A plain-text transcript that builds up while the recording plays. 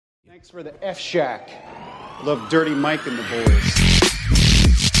Thanks for the F Shack. Love Dirty Mike and the boys.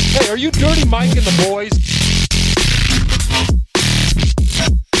 Hey, are you Dirty Mike and the boys?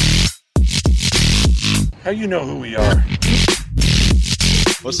 How you know who we are?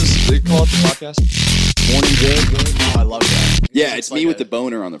 What's this? They call it the podcast? Morning Good. Oh, I love that. Yeah, it's me with the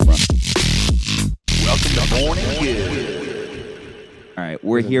boner on the front. Welcome to Morning Good. All right,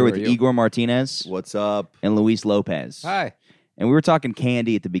 we're here with Igor Martinez What's up? and Luis Lopez. Hi. And we were talking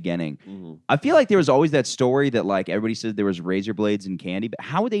candy at the beginning. Mm-hmm. I feel like there was always that story that like everybody said there was razor blades in candy, but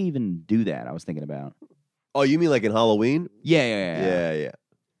how would they even do that? I was thinking about. Oh, you mean like in Halloween? Yeah.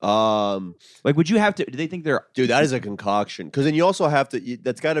 Yeah. Like, would you have to? Do they think they're? Dude, that is a concoction. Because then you also have to.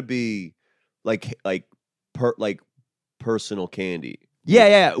 That's got to be like personal candy.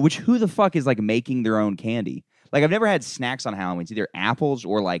 Yeah. Which who the fuck is like making their own candy? Like, I've never had snacks on Halloween. It's either apples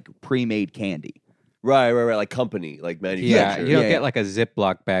or like pre-made candy. Right. Like company, like Yeah, manufacturer. you don't get like a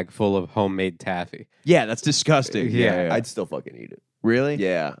Ziploc bag full of homemade taffy. Yeah, that's disgusting. Yeah. I'd still fucking eat it. Really?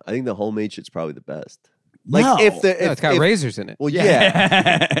 Yeah, I think the homemade shit's probably the best. No. Like if the No, it's got razors in it. well,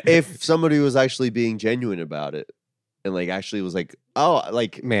 yeah. If somebody was actually being genuine about it and like actually was like, oh,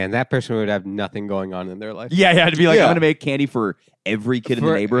 like Man, that person would have nothing going on in their life. Yeah. To be like, Yeah. I'm gonna make candy for every kid in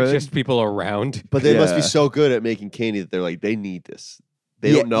the For neighborhood. Just people around. but they must be Yeah. so good at making candy that they're like, they need this.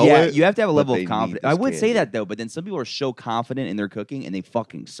 They don't know yeah, it. you have to have a but level they of need confidence. this I would say candy. that though, but then some people are so confident in their cooking and they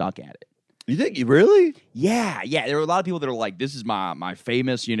fucking suck at it. You think you really? Yeah. There are a lot of people that are like, "This is my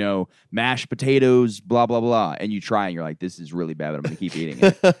famous, mashed potatoes, blah blah blah," and you try and you're like, "This is really bad, but I'm gonna keep eating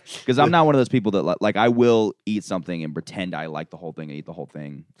it." Because I'm not one of those people that like I will eat something and pretend I like the whole thing and eat the whole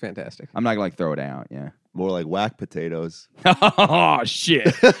thing. Fantastic. I'm not gonna like throw it out. Yeah. More like whack potatoes. Oh shit!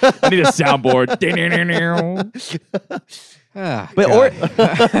 I need a soundboard. Ah, But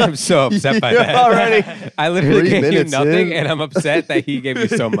God. I'm so upset by that. already. I literally 3 gave you minutes nothing, in. and I'm upset that he gave you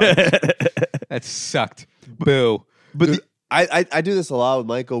so much. That sucked. Boo. But I do this a lot with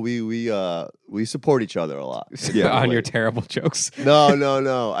Michael. We support each other a lot. On your terrible jokes.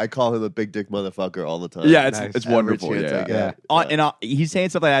 No. I call him a big dick motherfucker all the time. Yeah, Nice. it's Every wonderful. chance I Yeah. get. He's saying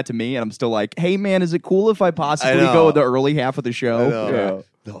something like that to me, and I'm still like, "Hey, man, is it cool if I possibly know. go with the early half of the show?" I know.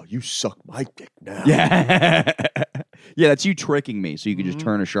 No, you suck my dick now. Yeah, yeah, that's you tricking me, so you can just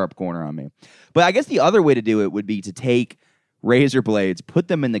turn a sharp corner on me. But I guess the other way to do it would be to take razor blades, put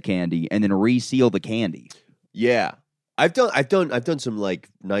them in the candy, and then reseal the candy. Yeah. I've done some like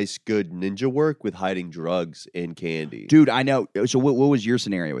nice good ninja work with hiding drugs in candy. Dude, I know. So, what was your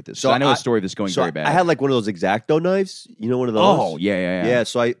scenario with this? So I know a story that's going very bad. I had like one of those X-Acto knives. You know, one of those. Oh, yeah. Yeah.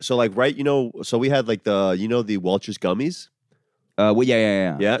 So like right, so we had like the Welch's gummies. Well,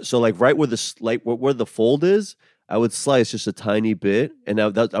 yeah. Yeah. So like right where where the fold is, I would slice just a tiny bit, and I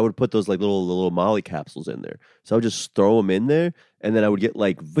would put those like little Molly capsules in there. So I would just throw them in there, and then I would get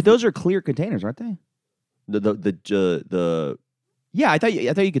like. But those are clear containers, aren't they? The Yeah, I thought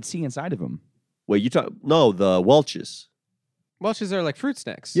you could see inside of them. wait, the Welch's. Welch's are like fruit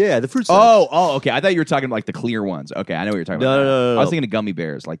snacks. Yeah, the fruit snacks. Oh, okay. I thought you were talking like the clear ones. Okay, I know what you're talking about. No. I was thinking of gummy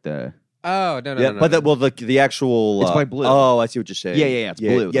bears, like the. Oh, no. Yeah, but the actual. It's like blue. Oh, I see what you're saying. Yeah. It's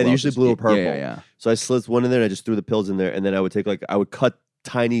blue. Yeah, they're usually blue or purple. Yeah. So I slid one in there, and I just threw the pills in there, and then I would cut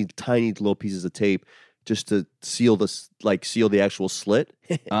tiny little pieces of tape just to seal the actual slit,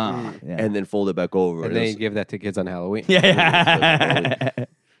 Yeah. and then fold it back over. And then you give that to kids on Halloween. Yeah.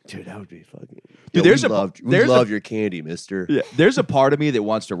 Dude, that would be fucking. Dude, we love your candy, mister. Yeah, there's a part of me that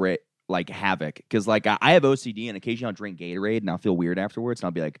wants to like havoc because like I have OCD and occasionally I'll drink Gatorade and I'll feel weird afterwards and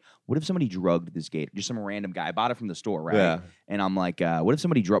I'll be like, what if somebody drugged this Gatorade? Just some random guy. I bought it from the store, right? Yeah. And I'm like, what if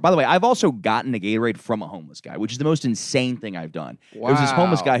somebody drugged? By the way, I've also gotten a Gatorade from a homeless guy, which is the most insane thing I've done. It was this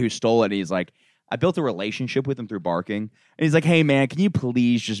homeless Wow. guy who stole it and he's like, I built a relationship with him through barking. And he's like, hey man, can you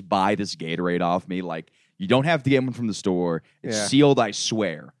please just buy this Gatorade off me? Like, you don't have to get one from the store. It's Yeah. sealed, I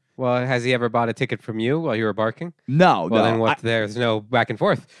swear. Well, has he ever bought a ticket from you while you were barking? No, Well, no. then what? There's no back and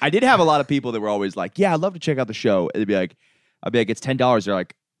forth. I did have a lot of people that were always like, "Yeah, I'd love to check out the show." I'd be like, "It's $10." They're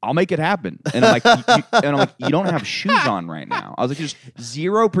like, "I'll make it happen." And I'm like, "You don't have shoes on right now." I was like, "There's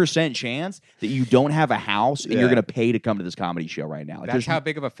 0% chance that you don't have a house and you're gonna pay to come to this comedy show right now." Like, That's there's- how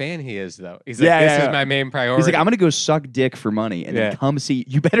big of a fan he is, though. He's like, Yeah, this yeah, is yeah. my main priority. He's like, "I'm gonna go suck dick for money and Yeah. then come see.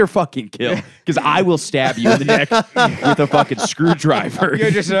 You better fucking kill because I will stab you in the neck with a fucking screwdriver." You're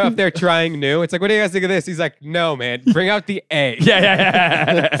just up there trying new. It's like, what do you guys think of this? He's like, no, man, bring out the A.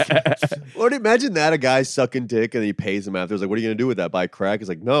 yeah. Or imagine that a guy sucking dick and he pays him after. He's like, "What are you gonna do with that? Buy crack?" He's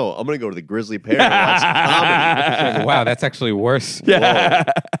like, "No, I'm gonna go to the Grizzly Pear and watch some comedy." Wow, that's actually worse. Yeah.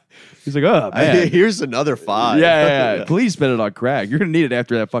 He's like, "Oh man." Here's another 5. Yeah. Please spend it on crack. You're gonna need it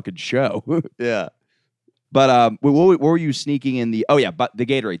after that fucking show. Yeah. But what were you sneaking in the? Oh yeah, but the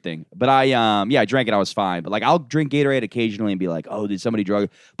Gatorade thing. But I drank it. I was fine. But like I'll drink Gatorade occasionally and be like, oh, did somebody drug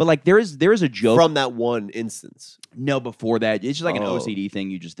it? But like there is a joke From that one instance. No, before that, it's just like an Oh. OCD thing.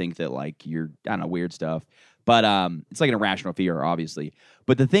 You just think that like you're I don't know weird stuff. But it's like an irrational fear, obviously.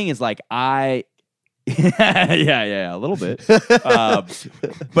 But the thing is, like I. yeah, a little bit.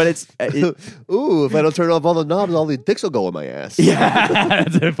 But it's Ooh, if I don't turn off all the knobs, all the dicks will go in my ass. yeah,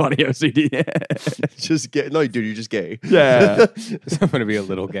 that's a funny OCD. Just gay. No, dude, you're just gay. Yeah. It's not going to be a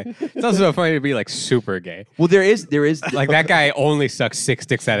little gay. It's also funny to be like super gay. Well, there is Like that guy only sucks 6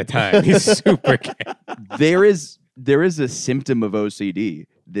 dicks at a time. He's super gay. there is a symptom of OCD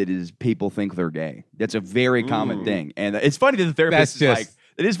that is people think they're gay. That's a very common thing, and it's funny that the therapist That's is just- like.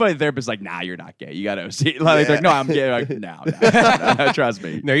 It is funny. The therapist's like, "Nah, you're not gay. You got OCD." Like, they're like, "No, I'm gay." Like, no, trust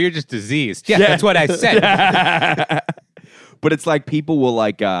me. No, you're just diseased. Yeah, that's what I said. But it's like people will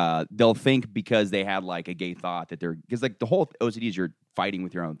like they'll think because they had like a gay thought that they're because like the whole OCD is you're fighting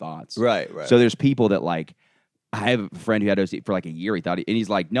with your own thoughts. Right. So there's people that like I have a friend who had OCD for like a year. He thought, and he's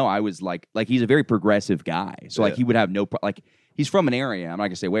like, no, I was like he's a very progressive guy. So like he would have no like he's from an area. I'm not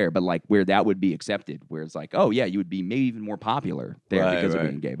gonna say where, but like where that would be accepted. Where it's like, oh yeah, you would be maybe even more popular there because of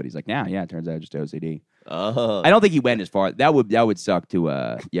being gay. But he's like, nah, yeah, it turns out just OCD. I don't think he went as far. That would suck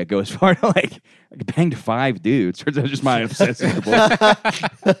to go as far to like banged 5 dudes. Turns out just my obsessive.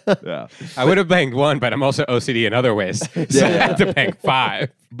 Yeah. I would have banged 1, but I'm also OCD in other ways. So I had to bang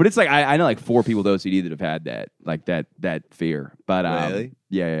 5. But it's like I know like 4 people with OCD that have had that like that fear. But Really?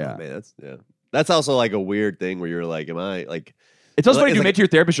 yeah. Oh, man, that's also like a weird thing where you're like, am I like? It's also funny It's to like- admit to your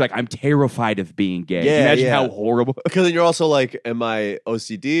therapist, you're like, I'm terrified of being gay. Can you Yeah, imagine yeah. how horrible. Because then you're also like, am I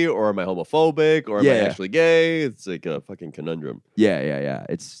OCD or am I homophobic or am I actually gay? It's like a fucking conundrum. Yeah.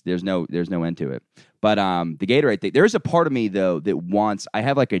 There's no end to it. But the Gatorade thing, there's a part of me though that wants. I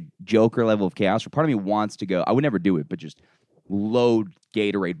have like a Joker level of chaos. Where part of me wants to go. I would never do it, but just load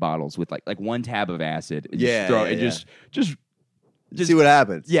Gatorade bottles with like 1 tab of acid. And Yeah, just throw yeah, it. And just See what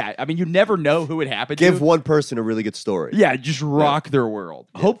happens. yeah. I mean, you never know who it happened Give to. one person a really good story. Yeah, just rock their world.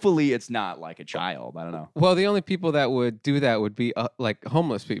 Hopefully, it's not like a child. I don't know. Well, the only people that would do that would be like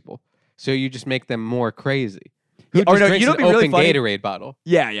homeless people. So you just make them more crazy. Who Or just no, drinks you know an what'd be really open funny? Gatorade bottle?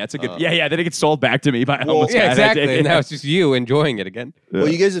 Yeah, it's a good. Yeah. Then it gets sold back to me by a homeless Yeah, guy. exactly. And now Yeah. it's just you enjoying it again. Well,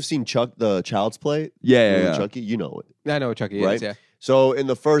 you guys have seen Chuck the Child's Play? Yeah. Chucky, you know it. I know what Chucky Right? is, yeah. So in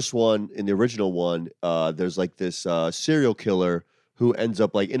the first one, in the original one, there's like this serial killer who ends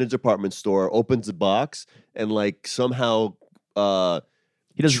up like in a department store, opens a box, and like somehow,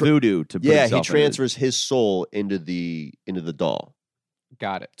 He does voodoo to put he himself in it. transfers his soul into the doll.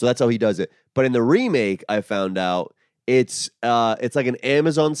 Got it. So that's how he does it. But in the remake, I found out it's like an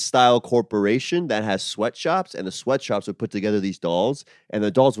Amazon style corporation that has sweatshops, and the sweatshops would put together these dolls, and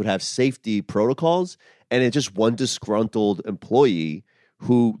the dolls would have safety protocols, and it's just one disgruntled employee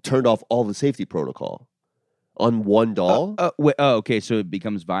who turned off all the safety protocol on one doll. Okay. So it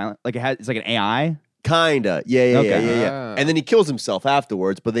becomes violent. Like it's like an AI. Kinda, yeah. Ah. And then he kills himself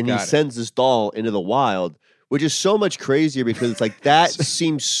afterwards, but then he Got it. sends this doll into the wild, which is so much crazier because it's like that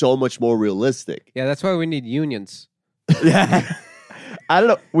seems so much more realistic. Yeah, that's why we need unions. Yeah. I don't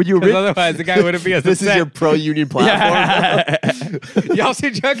know. Would you Because otherwise the guy wouldn't be as This is your upset. pro-union platform. Y'all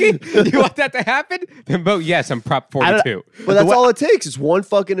see Chucky? You want that to happen? Then vote yes on Prop 42. But that's all it takes. It's one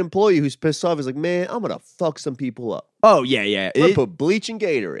fucking employee who's pissed off. He's like, man, I'm gonna fuck some people up. Oh yeah. I'm gonna put bleach and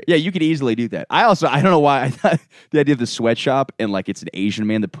Gatorade. Yeah, you could easily do that. I don't know why I thought the idea of the sweatshop and like it's an Asian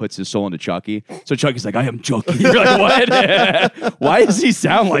man that puts his soul into Chucky. So Chucky's like, I am Chucky. You're like, what? Why does he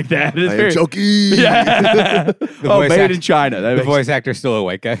sound like that? It's I am very- Chucky. Yeah. voice made act- in China. That The makes- voice actor's still a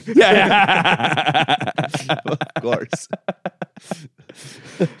white guy. Yeah. Of course.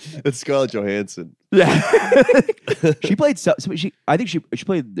 It's Scarlett Johansson. Yeah. She played. I think she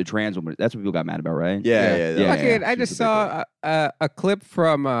played the trans woman. That's what people got mad about, right? Yeah. Yeah. Fucking, I She's just a big saw a clip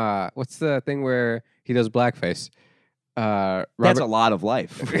from what's the thing where he does blackface? That's Robert, a lot of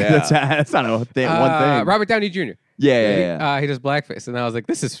life. Yeah. that's not one thing. Robert Downey Jr. Yeah. He does blackface, and I was like,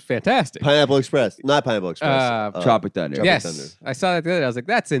 "This is fantastic." Pineapple Express. Not Pineapple Express. Tropic Thunder. Tropic Yes, Thunder. I saw that the other day. I was like,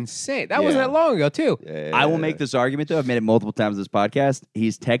 "That's insane." That wasn't Yeah. that long ago, too. Yeah, I will make this argument though. I've made it multiple times in this podcast.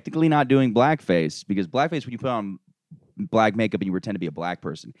 He's technically not doing blackface because blackface, when you put on black makeup and you pretend to be a black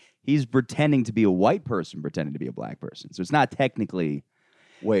person, he's pretending to be a white person pretending to be a black person. So it's not technically.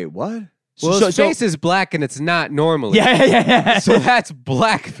 Wait, what? Well, his face is black, and it's not normally. Yeah. So that's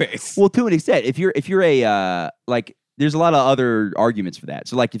blackface. Well, to an extent, if you're a like there's a lot of other arguments for that.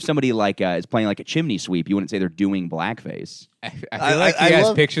 So like if somebody like is playing like a chimney sweep, you wouldn't say they're doing blackface. I feel like he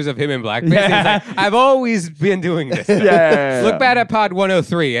has pictures of him in blackface. Yeah. He's like, I've always been doing this. Look back at Pod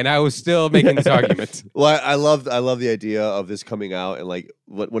 103, and I was still making this argument. Well, I love the idea of this coming out and like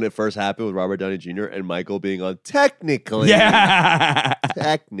when it first happened with Robert Downey Jr. and Michael being on technically.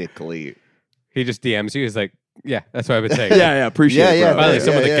 He just DMs you. He's like, yeah, that's what I've been saying. Appreciate it, bro. Finally,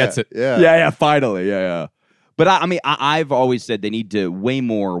 someone that gets it. Yeah. Finally, But I mean, I've always said they need to way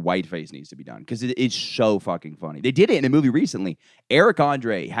more whiteface needs to be done because it's so fucking funny. They did it in a movie recently. Eric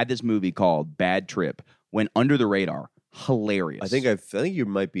Andre had this movie called Bad Trip, went under the radar, hilarious. I think you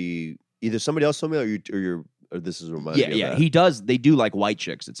might be either somebody else told me or this is reminding me of that. He does. They do like white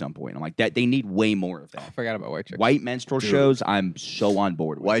chicks at some point. I'm like that. They need way more of that. I forgot about white chicks. White menstrual shows. I'm so on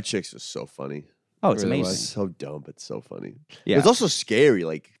board with. White Chicks is so funny. Oh, it's Really amazing. It's so dumb, but so funny. Yeah. It's also scary.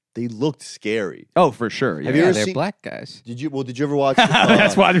 Like they looked scary. Oh, for sure. Have you Yeah, ever they're seen- black guys. Did you ever watch?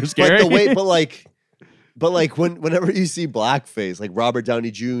 That's why they're scary. But the way, but like whenever you see blackface, like Robert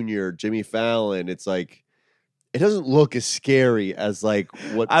Downey Jr., Jimmy Fallon, it's like it doesn't look as scary as like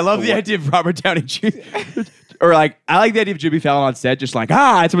what. I love the idea of Robert Downey Jr. Or like, I like the idea of Jimmy Fallon on set, just like,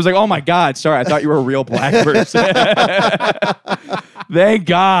 and someone's like, oh my God, sorry, I thought you were a real black person. Thank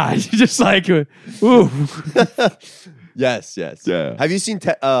God. Just like, ooh. Yes. Yeah. Have you seen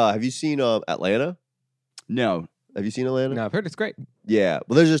Atlanta? No. Have you seen Atlanta? No, I've heard it's great. Yeah.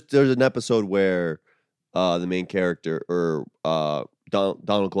 Well, there's an episode where the main character or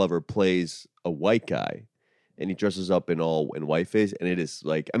Donald Glover plays a white guy, and he dresses up in whiteface, and it is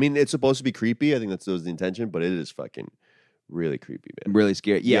like, I mean, it's supposed to be creepy. I think that was the intention, but it is fucking really creepy, man. Really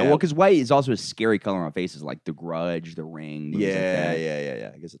scary. Yeah, Yeah. well, because white is also a scary color on faces, like The Grudge, The Ring. movies like that.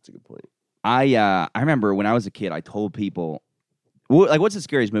 Yeah. I guess that's a good point. I remember when I was a kid, I told people, what's the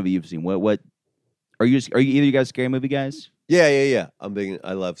scariest movie you've seen? What are you either of you guys scary movie guys? Yeah.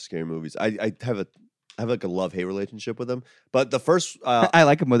 I love scary movies. I have like a love-hate relationship with them. But the first I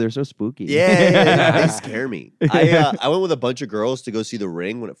like them when they're so spooky. they scare me. I went with a bunch of girls to go see The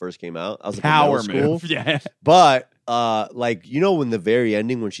Ring when it first came out. I was like in Power middle school. move. Yeah. But like when the very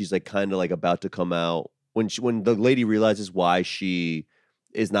ending when she's like kind of like about to come out when the lady realizes why she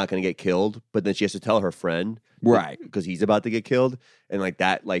is not going to get killed, but then she has to tell her friend, Right. because he's about to get killed, and like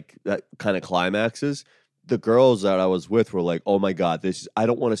that kind of climaxes. The girls that I was with were like, "Oh my God, I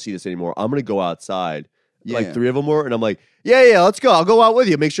don't want to see this anymore. I'm going to go outside." Yeah. Like 3 of them were, and I'm like, "Yeah, let's go. I'll go out with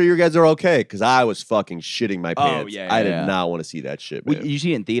you. Make sure you guys are okay." Because I was fucking shitting my pants. yeah, I did yeah. not want to see that shit, man. You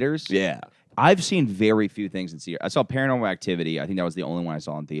see it in theaters? Yeah. I've seen very few things in theaters. I saw Paranormal Activity. I think that was the only one I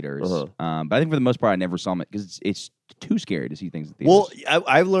saw in theaters. Uh-huh. But I think for the most part, I never saw them because it's too scary to see things in theaters. Well,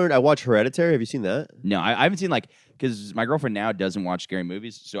 I've learned. I watched Hereditary. Have you seen that? No, I haven't seen because my girlfriend now doesn't watch scary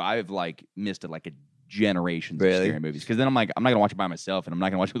movies, so I've missed a generation of Really? scary movies. Because then I'm like, I'm not gonna watch it by myself, and I'm not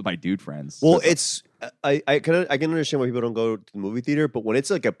gonna watch it with my dude friends. Well, So- it's I can understand why people don't go to the movie theater, but when it's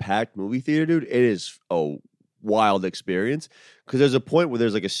like a packed movie theater, dude, it is a wild experience. Because there's a point where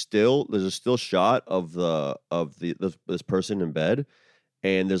there's a still shot of this person in bed,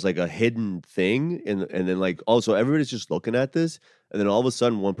 and there's like a hidden thing, and then like also everybody's just looking at this, and then all of a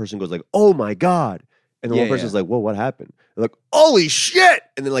sudden one person goes like, "Oh my God." And then Yeah, one person's yeah. like, "Whoa, what happened?" They're like, "Holy shit!"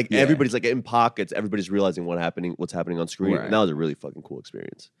 And then like Yeah. everybody's like in pockets, everybody's realizing what's happening on screen. Right. And that was a really fucking cool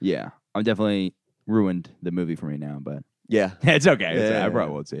experience. yeah, I'm definitely ruined the movie for me now, but Yeah. it's okay. Yeah. I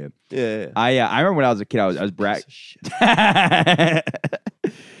probably won't see it. Yeah. I remember when I was a kid, I was brag. Piece of shit.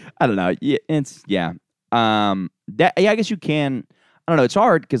 I don't know. Yeah, I guess you can. I don't know. It's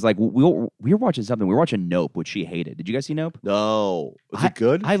hard because we were watching something. We were watching Nope, which she hated. Did you guys see Nope? No. Was it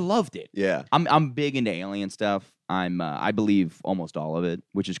good? I loved it. yeah. I'm big into alien stuff. I believe almost all of it,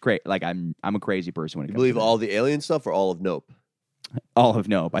 which is great. Like I'm a crazy person when it You comes believe to all the alien stuff or all of Nope? all of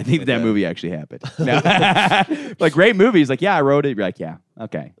Nope. I think that Yeah. movie actually happened. No. Like great movies. Like yeah, I wrote it. You're like yeah,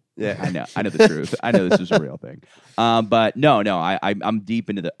 okay. Yeah. I know the truth. I know this is a real thing. But no, I'm deep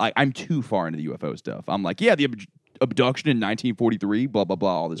into the. I'm too far into the UFO stuff. I'm like, yeah, the abduction in 1943, blah blah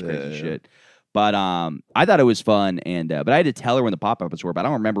blah, all this crazy Yeah. shit. But I thought it was fun, and but I had to tell her when the pop-ups were. But I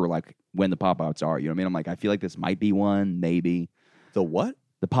don't remember when the pop-outs are. You know what I mean? I'm like, I feel like this might be one, maybe The what?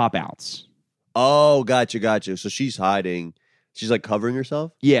 the pop-outs. Oh, gotcha. So she's hiding. She's like covering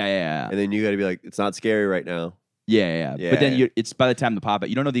herself, Yeah. and then you got to be like, "It's not scary right now." Yeah. Yeah, But then yeah. it's by the time the pop-out,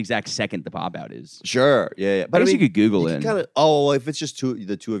 you don't know the exact second the pop-out is. Sure. Yeah. I guess you could Google it. Kind of. Oh, well, if it's just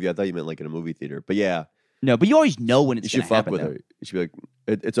the two of you, I thought you meant like in a movie theater. But yeah, No, but you always know when you it's should gonna fuck happen, with though. her. You should be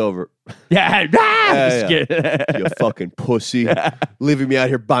like, "It's over, Yeah. Yeah. Just you fucking pussy, leaving me out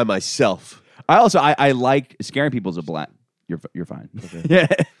here by myself." I also I like scaring people as a black. You're fine. Yeah.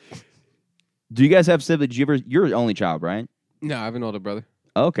 Do you guys have siblings? You're an only child, right? No, I have an older brother.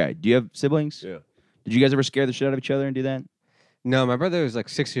 Okay. Do you have siblings? Yeah. Did you guys ever scare the shit out of each other and do that? No, my brother was like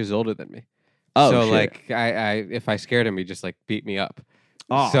 6 years older than me. Oh, so shit. like I if I scared him, he'd just like beat me up.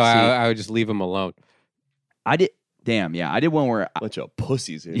 Oh, so see. I would just leave him alone. I did. Damn, yeah. I did one where. Bunch of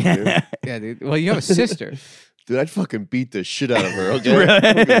pussies here, dude. Yeah. Yeah, dude. Well, you have a sister. Dude, I'd fucking beat the shit out of her. Okay? Really? I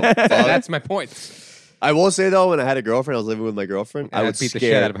don't give a fuck. That's my point. I will say though, when I had a girlfriend, I was living with my girlfriend. And I I'd would beat the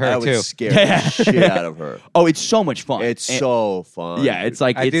scare, shit out of her, I would too. scare the shit out of her. Oh, it's so much fun. It's And- so fun. Yeah, it's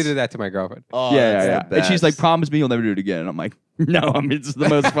like I it's, do that to my girlfriend. Oh, yeah, that's yeah, the yeah. And she's like, best. "Promise me you'll never do it again." And I'm like, "No, I mean it's the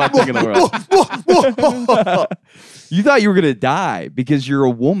most fun thing in the world." You thought you were gonna die because you're a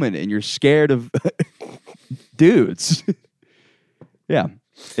woman and you're scared of dudes. Yeah,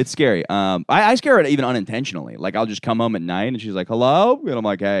 it's scary. I scare her even unintentionally. Like I'll just come home at night and she's like, "Hello," and I'm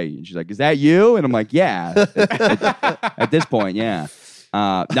like, "Hey," and she's like, "Is that you?" And I'm like, "Yeah." At this point, yeah.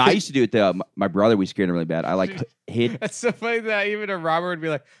 No, I used to do it though. My brother, we scared him really bad. I like hid. That's so funny that even a robber would be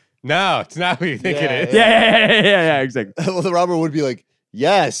like, "No, it's not who you think Yeah, it is." Yeah, exactly. Well, the robber would be like,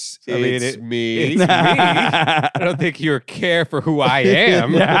 "Yes, I mean, it's it- me." It's me. I don't think you care for who I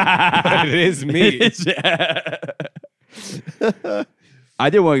am, but it is me. I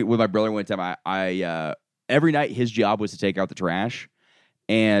did one with my brother one time. I every night his job was to take out the trash,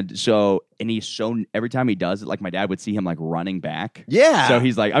 and he's so every time he does it, like my dad would see him like running back. Yeah. So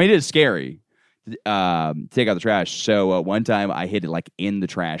he's like, I mean, it is scary. To take out the trash. So one time I hid it like in the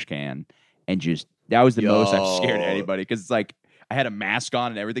trash can, and just that was the most I've scared Yo. anybody because it's like I had a mask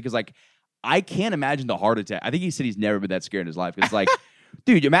on and everything. Because like I can't imagine the heart attack. I think he said he's never been that scared in his life. Because like,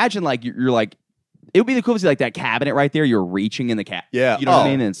 dude, imagine like you're like. It would be the coolest, like that cabinet right there. You're reaching in the cat. Yeah. You know what I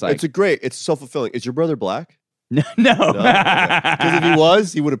mean? And it's like, it's self-fulfilling. Is your brother black? no. Because if he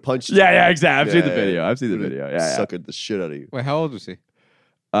was, he would have punched you. Yeah, exactly. I've seen the Yeah, video. yeah. I've seen the Would've video. Yeah. Suckered the shit out of you. Wait, how old was he?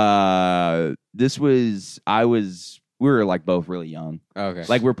 We were like both really young. Okay.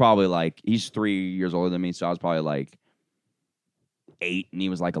 Like we're probably like, he's 3 years older than me. So I was probably like 8 and he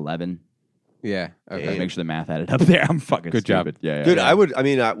was like 11. yeah. Okay. Let's make sure the math added up there. I'm fucking Good job. stupid. Yeah. Dude,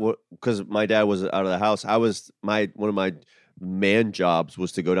 yeah. because my dad was out of the house. One of my man jobs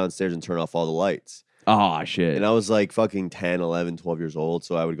was to go downstairs and turn off all the lights. Oh, shit. And I was like fucking 10, 11, 12 years old.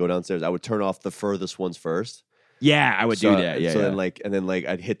 So I would go downstairs. I would turn off the furthest ones first. Yeah, I would do that. Yeah. So yeah. then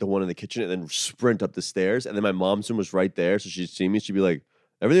I'd hit the one in the kitchen and then sprint up the stairs. And then my mom's room was right there. So she'd see me. She'd be like,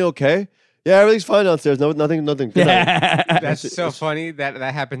 "Everything okay? Yeah, everything's fine downstairs. No, nothing. Good night." That's so funny that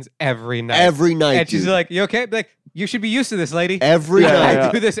happens every night. Every night, And she's dude. like, "You okay?" Be like, "You should be used to this, lady." Every Yeah, night. yeah.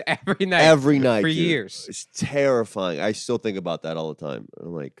 I do this every night. Every night. for dude. years. It's terrifying. I still think about that all the time.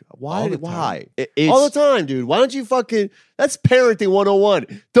 I'm like, why? All the time. Why? It's- All the time, dude. Why don't you fucking. That's parenting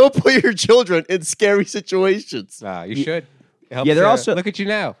 101. Don't put your children in scary situations. You should. It helps Yeah, they're you- also- look at you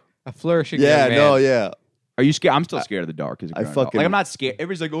now, a flourishing Yeah, young man. no, yeah. Are you scared? I'm still scared of the dark. As a I grown adult. fucking- like I'm not scared.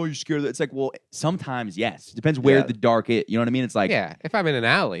 Everybody's like, "Oh, you're scared of it." It's like, well, sometimes yes. It depends where Yeah. the dark is. You know what I mean? It's like, Yeah, if I'm in an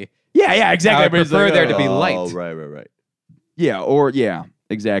alley, yeah, exactly. I would Everybody's prefer like, there to be "Oh." light. Oh, right. Yeah,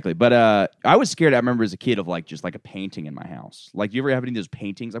 exactly. But I was scared. I remember as a kid of like just like a painting in my house. Like, you ever have any of those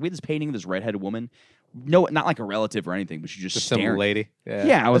paintings? Like we had this painting of this redheaded woman. No, not like a relative or anything, but she just just some staring. lady.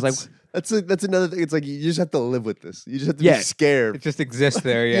 Yeah, I was like, That's another thing. It's like you just have to live with this. You just have to Yeah. be scared. It just exists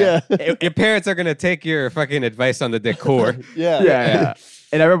there. Yeah. Your parents are gonna take your fucking advice on the decor. Yeah. yeah.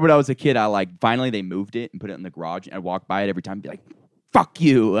 And I remember when I was a kid, I like finally they moved it and put it in the garage, and I walk by it every time and be like, "Fuck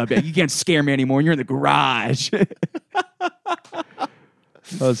you! I'd be like, you can't scare me anymore. You're in the garage."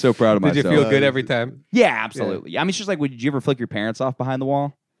 I was so proud of Did myself. you feel good every time? Yeah, absolutely. I mean, it's just like, would you ever flick your parents off behind the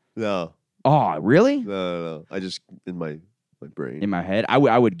wall? No. Oh, really? No. I just in my brain. In my head, I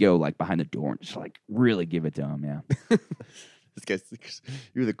would go like behind the door and just like really give it to them. Yeah. This guy's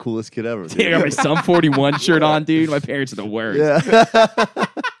you're the coolest kid ever. I got my Sum 41 shirt on, dude. My parents are the worst. Yeah.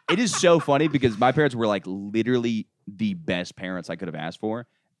 It is so funny because my parents were like literally the best parents I could have asked for.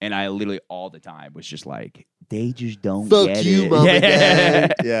 And I literally all the time was just like, they just don't Fuck get you, it. mom Yeah. and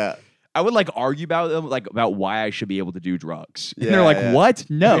dad. Yeah. I would like argue about them, like about why I should be able to do drugs. And Yeah, they're like, yeah. what?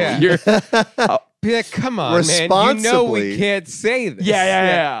 No. Yeah. You're Be like, come on, man. You know Responsibly. we can't say this.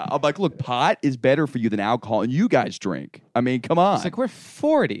 yeah. I'm like, look, pot is better for you than alcohol, and you guys drink. I mean, come on. It's like we're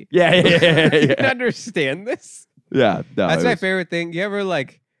 40. yeah. You can understand this. Yeah, no, That's it my was- favorite thing. You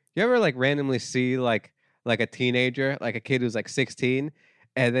ever randomly see like a teenager, like a kid who's like 16,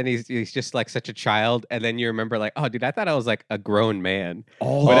 and then he's just like such a child, and then you remember like, oh, dude, I thought I was like a grown man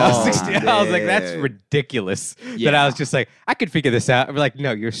when I was Oh, 16. I was like, that's man. ridiculous. That I Yeah. was just like, I could figure this out. I'm like,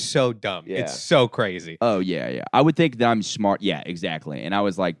 no, you're so dumb. Yeah. It's so crazy. Oh yeah. I would think that I'm smart. Yeah, exactly. And I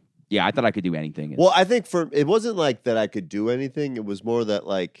was like, yeah, I thought I could do anything. Well, I think it wasn't like that I could do anything. It was more that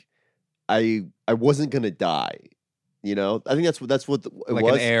like I wasn't gonna die. You know, I think that's what it Like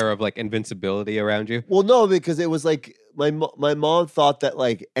was. an air of like invincibility around you. Well, no, because it was like my mom thought that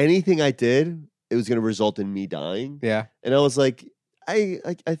like anything I did, it was gonna result in me dying, Yeah. and I was like, I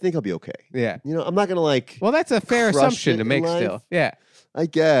think I'll be okay. Yeah. You know, I'm not gonna like. Well, that's a fair Crush assumption it to in make life. still. Yeah. I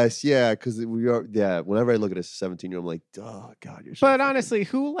guess, yeah, because we are. Yeah, whenever I look at a 17-year-old, I'm like, oh god, you're. So But fucking-" honestly,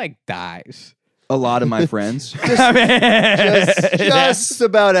 who like dies? A lot of my friends. just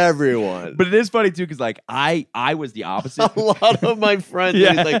about everyone. But it is funny too, because like I was the opposite. a lot of my friends.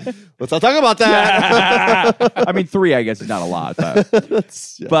 Yeah. Yeah. He's like, let's not talk about that. I mean, 3, I guess, is not a lot, but Yeah,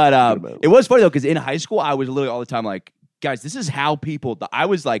 but good amount. it was funny though, because in high school, I was literally all the time like, guys, this is how people. I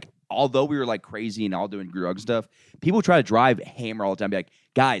was like, although we were like crazy and all doing drug stuff, people try to drive hammer all the time. Be like,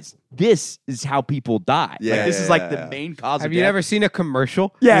 guys, this is how people die. Yeah, like, this yeah, is like yeah. the main cause. Have of you death. ever seen a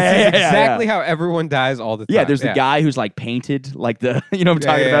commercial? Yeah, This yeah, is yeah, yeah, exactly yeah. how everyone dies all the time. Yeah, there's the guy who's like painted, like the you know what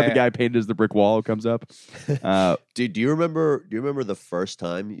I'm talking Yeah, about, yeah, the guy painted as the brick wall comes up. Dude, do you remember the first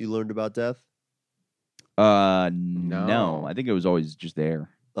time you learned about death? No, I think it was always just there.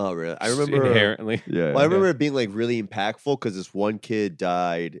 Oh, really? I remember. inherently. Yeah, Well, I remember it being like really impactful because this one kid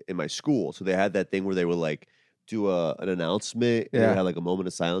died in my school. So they had that thing where they would like do an announcement and Yeah. they had like a moment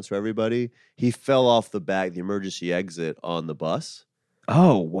of silence for everybody. He fell off the emergency exit on the bus.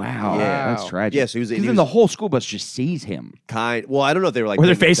 Oh wow, Yeah. that's tragic. Yeah, so he was, Because then the whole school bus just sees him. well, I don't know if they were like Or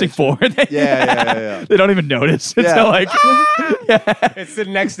they're paying facing attention. forward. Yeah. They don't even notice until Yeah. like. yeah. It's the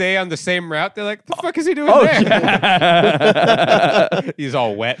next day on the same route. They're like, the fuck is he doing Oh, there? yeah. He's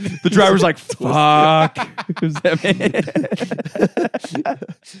all wet. The driver's like, fuck. Who's that man?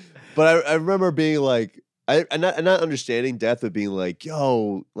 But I remember being like, I'm not understanding death, but being like,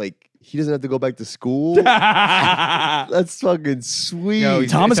 yo, like he doesn't have to go back to school. That's fucking sweet. Yo,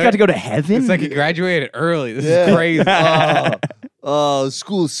 he's- Thomas got to go to heaven? It's like he graduated early. This Yeah. is crazy. Oh,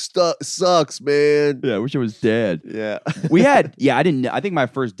 school sucks, man. yeah, I wish I was dead. Yeah. We had, I didn't, I think my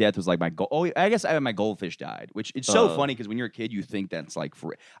first death was like my gold. Oh, I guess my goldfish died, which it's so funny because when you're a kid, you think that's like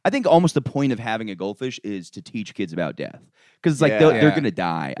for, I think almost the point of having a goldfish is to teach kids about death. Because it's like Yeah. they're Yeah. going to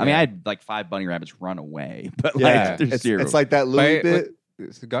die. I mean, Yeah. I had like 5 bunny rabbits run away, but Yeah. like they're It's, zero. it's like that Louis Wait, bit.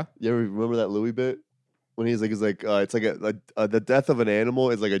 Go. You ever remember that Louis bit? When it's like it's like the death of an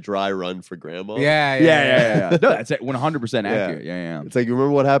animal is like a dry run for grandma. Yeah. No, that's 100% accurate. Yeah. It's like, you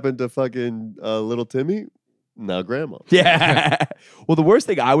remember what happened to fucking little Timmy? Now grandma. Yeah. Well, the worst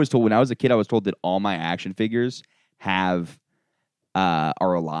thing I was told when I was a kid, I was told that all my action figures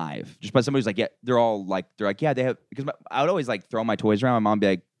are alive. Just by somebody who's like, yeah, they're like, yeah, they have, because I would always like throw my toys around. My mom would be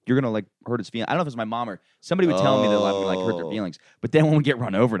like, you're gonna like hurt his feelings. I don't know if it was my mom or somebody would tell me that I would like hurt their Oh. feelings. But then when we get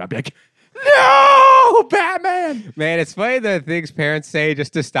run over, and I'd be like, no, Batman. Man, it's funny the things parents say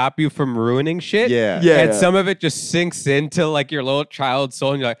just to stop you from ruining shit. Yeah. Yeah. And some of it just sinks into like your little child's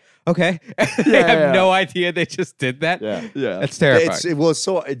soul, and you're like, okay. They Yeah, have yeah. no idea they just did that. Yeah. Yeah. That's terrifying.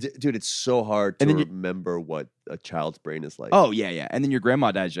 Dude, it's so hard to And then you- remember what a child's brain is like. Oh yeah. And then your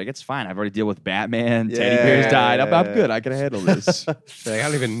grandma dies. You're like, it's fine. I've already dealt with Batman. Teddy Yeah, bears died. I'm yeah. good. I can handle this. Like, I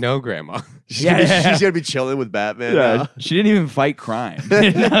don't even know grandma. she's, Yeah, gonna, yeah, she's gonna be chilling with Batman. Yeah, she didn't even fight crime.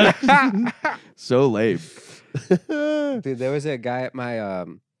 So lame. Dude, there was a guy at my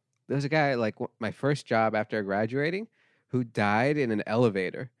my first job after graduating who died in an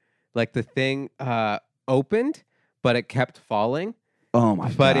elevator. Like the thing opened, but it kept falling. Oh my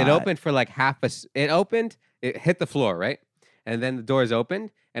god. But it opened for like it opened, it hit the floor, right? And then the doors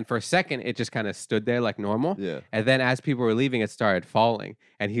opened, and for a second it just kind of stood there like normal. Yeah. And then as people were leaving, it started falling.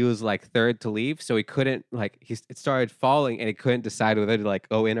 And he was like third to leave, so he couldn't it started falling and he couldn't decide whether to like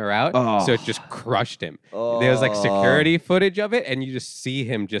go in or out. Oh. So it just crushed him. There was like security footage of it, and you just see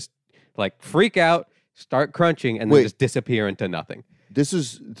him just like freak out, start crunching, and then Wait. just disappear into nothing.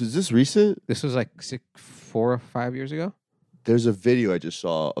 Is this recent? This was like 4 or 5 years ago. There's a video I just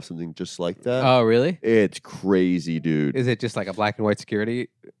saw of something just like that. Oh, really? It's crazy, dude. Is it just like a black and white security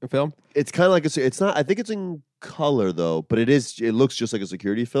film? It's kind of like it's not. I think it's in color though, but it is. It looks just like a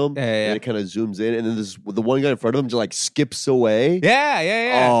security film. Yeah, yeah, And yeah. it kind of zooms in, and then the one guy in front of him just like skips away.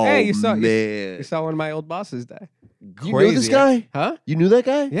 Yeah. Oh Hey, you saw man, you saw one of my old bosses die. you know this Crazy, guy? Huh? You knew that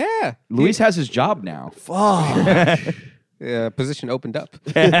guy? Yeah. Luis has his job now. Fuck. Position opened up.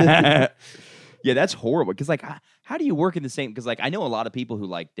 Yeah, that's horrible. Because like, how do you work in the same? Because like, I know a lot of people who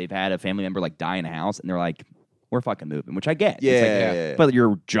like they've had a family member like die in a house, and they're like, "We're fucking moving," which I get. It's like, Yeah. But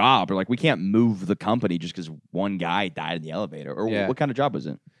your job, or like, we can't move the company just because one guy died in the elevator. Or Yeah. what kind of job was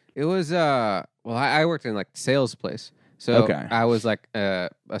it? It was I worked in like sales place. So Okay. I was like a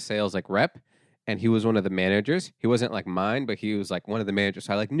sales like rep, and he was one of the managers. He wasn't like mine, but he was like one of the managers.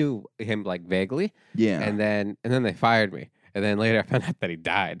 So I like knew him like vaguely. Yeah. And then they fired me. And then later I found out that he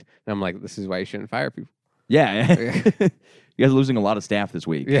died. And I'm like, this is why you shouldn't fire people. Yeah. You guys are losing a lot of staff this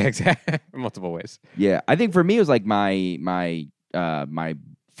week. Yeah, exactly. Multiple ways. Yeah, I think for me it was like my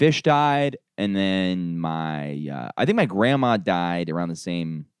fish died, and then I think my grandma died around the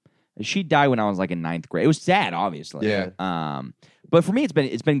same. She died when I was like in 9th grade. It was sad, obviously. Yeah. But for me,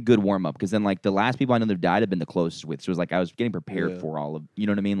 it's been good warm up because then like the last people I know that died have been the closest with. So it was like I was getting prepared for all of. You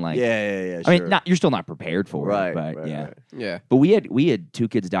know what I mean? Like yeah. I Sure. mean, you're still not prepared for right, it, but right, yeah. right. Yeah. But we had 2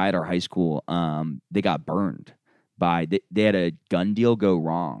 kids die at our high school. They got burned by they had a gun deal go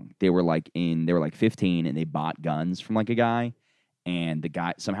wrong. They were like 15 and they bought guns from like a guy, and the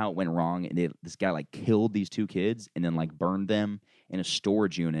guy somehow it went wrong and this guy like killed these 2 kids and then like burned them in a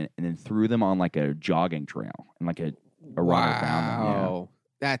storage unit and then threw them on like a jogging trail and like a runner found them. Yeah. Wow.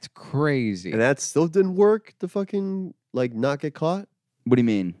 That's crazy. And that still didn't work to fucking like not get caught. What do you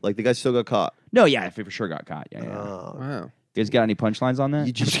mean? Like the guy still got caught. No, yeah, for sure got caught. Yeah. Oh. Wow. You guys got any punchlines on that?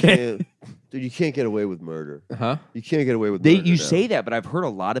 You just can't, dude. You can't get away with murder. Huh? You can't get away with murder. You now. say that, but I've heard a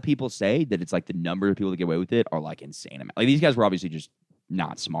lot of people say that it's like the number of people that get away with it are like insane. Like these guys were obviously just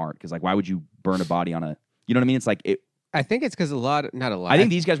not smart because like why would you burn a body on a? You know what I mean? It's like it. I think it's because not a lot. I think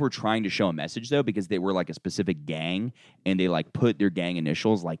these guys were trying to show a message though because they were like a specific gang and they like put their gang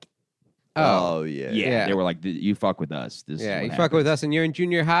initials like. Oh yeah. Yeah. They were like, "You fuck with us." This is Yeah, what you fuck happens." with us and you're in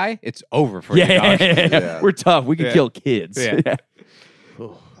junior high, it's over for Yeah, you, dog. Yeah. We're tough. We can Yeah. kill kids. Yeah.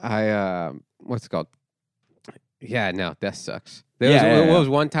 What's it called? Yeah, no, death sucks. There was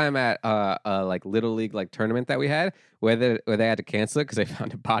one time at like little league like tournament that we had where they had to cancel it because they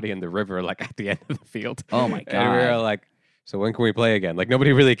found a body in the river like at the end of the field. Oh my And we were God. like, so when can we play again? Like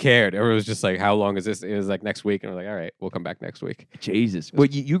nobody really cared. Everyone was just like, how long is this? It was like next week, and we're like, all right, we'll come back next week. Jesus. Well,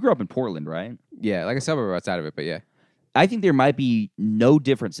 you grew up in Portland, right? Yeah, like a suburb outside of it, but yeah. I think there might be no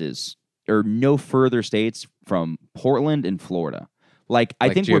differences or no further states from Portland and Florida. Like I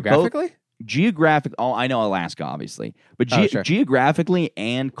think we're both geographically. Oh, I know Alaska, obviously, but Sure. geographically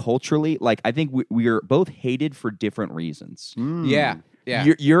and culturally, like I think we are both hated for different reasons. Mm. Yeah,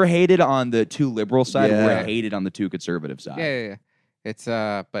 yeah. You're hated on the too liberal side. Yeah. We're hated on the too conservative side. Yeah. It's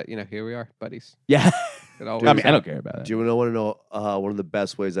but you know, here we are, buddies. Yeah. It all I works mean, I out. don't care about that. Do you want to know one of the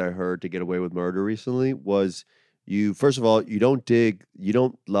best ways I heard to get away with murder recently was you first of all you don't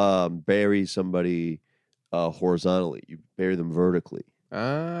bury somebody horizontally. You bury them vertically.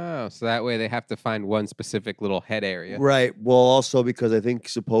 Oh, so that way they have to find one specific little head area. Right. Well, also because I think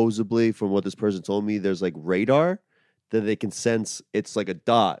supposedly from what this person told me, there's like radar that they can sense it's like a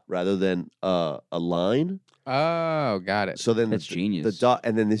dot rather than a line. Oh, got it. So then That's genius. The dot,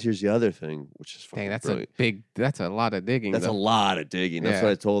 and then here's the other thing, which is fucking Dang, that's brilliant. that's a lot of digging. That's a though. lot of digging. That's Yeah.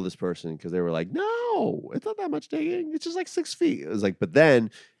 what I told this person because they were like, "No, it's not that much digging. It's just like 6 feet." It was like, but then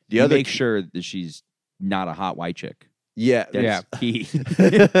the You other, make sure that she's not a hot white chick. yeah, That's key.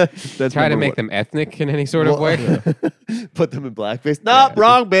 that's Try to number make one. them ethnic in any sort of way. Put them in blackface. Nope,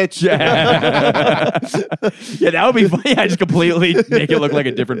 wrong, bitch. Yeah. Yeah, that would be funny. I just completely make it look like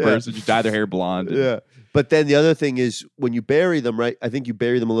a different Yeah. person. Just dye their hair blonde. Yeah. But then the other thing is when you bury them, right? I think you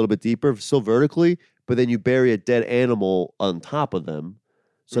bury them a little bit deeper, still vertically, but then you bury a dead animal on top of them.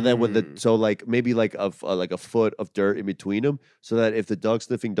 So then when so like maybe like a foot of dirt in between them, so that if the dog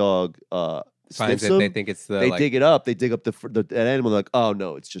sniffing dog Finds sniffs it, them, they think it's the they like, dig it up, they dig up the dead animal, like, oh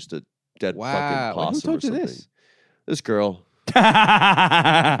no, it's just a dead Wow, fucking who possum told or you something. this? This girl.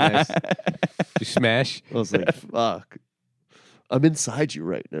 You smash. I was like, fuck. I'm inside you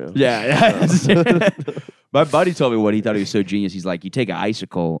right now. Yeah. My buddy told me what he thought he was so genius. He's like, you take an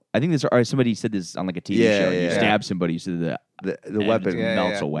icicle. I think this or somebody said this on like a TV Yeah, show. You yeah. stab somebody so the The end weapon. Yeah,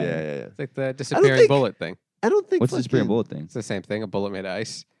 melts yeah. away. Yeah. It's like the disappearing think- bullet thing. I don't think What's the disappearing fucking- bullet thing? It's the same thing. A bullet made of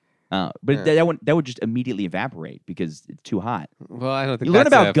ice. But Yeah. that would just immediately evaporate because it's too hot. Well, I don't think You learn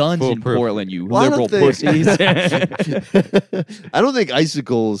that's about a guns in foolproof- Portland, you Well, I don't liberal think- pussies. I don't think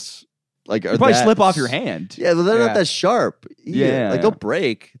icicles like are You probably that slip off your hand. Yeah, but they're Yeah. not that sharp. either. Yeah. Like they'll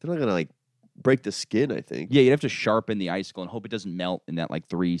break. They're not gonna like break the skin, I think. Yeah, you'd have to sharpen the icicle and hope it doesn't melt in that like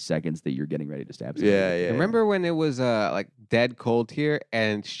 3 seconds that you're getting ready to stab somebody. Yeah, yeah. Remember when it was like dead cold here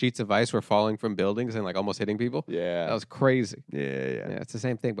and sheets of ice were falling from buildings and like almost hitting people? Yeah. That was crazy. yeah. Yeah, it's the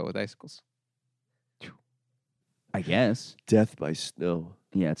same thing, but with icicles. I guess. Death by snow.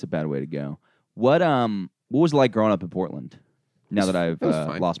 Yeah, it's a bad way to go. What was it like growing up in Portland? Now that I've it was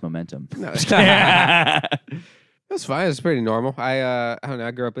fine. lost momentum. No, That's fine. It's pretty normal. I don't know.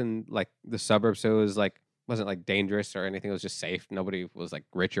 I grew up in like the suburbs, so it was like wasn't like dangerous or anything. It was just safe. Nobody was like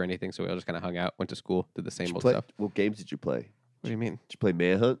rich or anything, so we all just kind of hung out, went to school, did the same old stuff. What games did you play? What do you mean? Did you play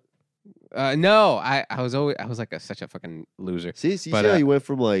Manhunt? No, I was like such a fucking loser. See But, how you went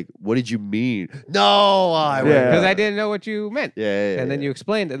from like, what did you mean? No, I went. Because I didn't know what you meant. Yeah, And then you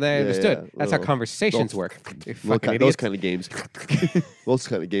explained, and then I Yeah, understood. yeah. That's how Little- conversations little- work. You Those fucking those idiots. kind of games. Those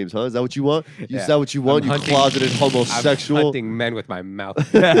kind of games, huh? Is that what you want? Yeah. Is that what you want? I'm You hunting- closeted I'm homosexual. hunting men with my mouth.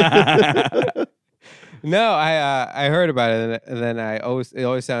 No, I heard about it, and then it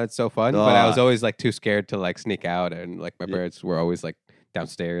always sounded so fun, but I was always like too scared to like sneak out, and like my parents were always like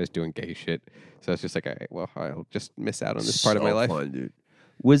downstairs doing gay shit. So it's just like, all right, well, I'll just miss out on this part of my So life. fun, dude.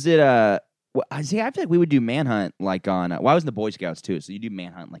 Was it I see. I feel like we would do manhunt like on. Well, I was in the Boy Scouts too, so you do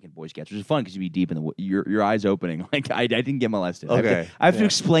manhunt like in Boy Scouts, which is fun because you'd be deep in the your eyes opening. Like I didn't get molested. Okay. I have to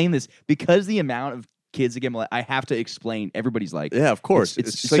explain this because the amount of kids that get molested. I have to explain. Everybody's like, Yeah, of course.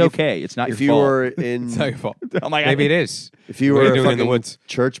 it's just like okay. It's not if your you fault. were in, It's not your fault. I'm like, Maybe it is. if you What are were you a doing in the fucking woods?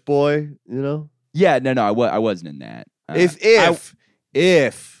 church boy, you know. Yeah, no, I wasn't in that.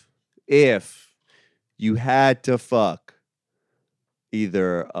 If you had to fuck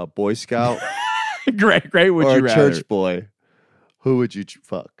either a Boy Scout great, would or you a rather? church boy, who would you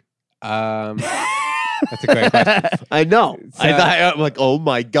fuck? That's a great question. I know. So- I'm like, oh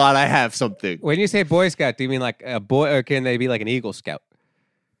my god, I have something. When you say Boy Scout, do you mean like a boy, or can they be like an Eagle Scout?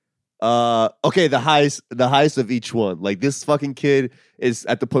 Okay, the highest of each one. Like this fucking kid is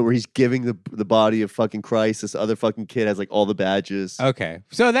at the point where he's giving the body of fucking Christ. This other fucking kid has like all the badges. Okay,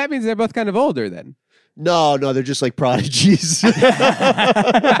 so that means they're both kind of older then. No, they're just like prodigies.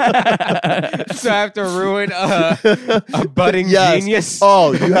 So I have to ruin a budding Yes. genius.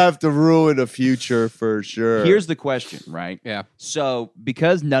 Oh, you have to ruin a future for sure. Here's the question, right? Yeah. So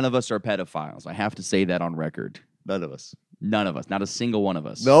because none of us are pedophiles, I have to say that on record. None of us. None of us, not a single one of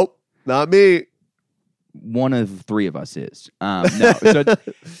us. Nope, not me. One of three of us is. No, so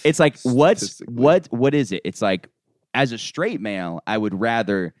it's like what is it? It's like as a straight male, I would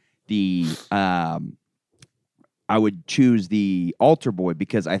rather I would choose the altar boy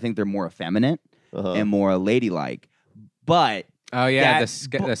because I think they're more effeminate and more ladylike. But Oh yeah,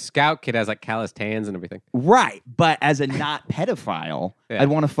 That- the scout kid has like calloused hands and everything. right, but as a not pedophile, Yeah. I'd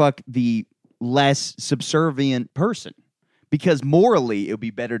want to fuck the less subservient person. Because morally, it would be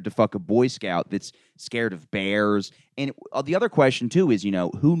better to fuck a Boy Scout that's scared of bears. And the other question, too, is,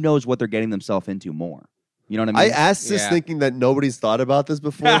 who knows what they're getting themselves into more? You know what I I mean? asked this Yeah. thinking that nobody's thought about this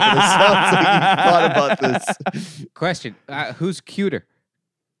before, but it sounds like you thought about this. Question: who's cuter?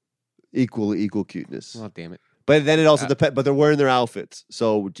 Equal cuteness. Oh damn it! But then it also depends. But they're wearing their outfits.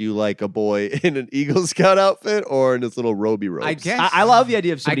 So do you like a boy in an Eagle Scout outfit or in this little roby robes? I guess I love the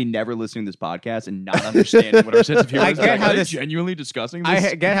idea of somebody never listeing to this podcast and not understanding what our sense of humor I is. get Like, how are they this- genuinely discussing this?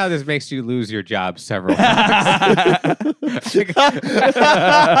 I get how this makes you lose your job several times.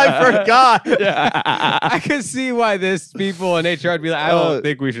 I forgot. I can see why this people in HR would be like, I don't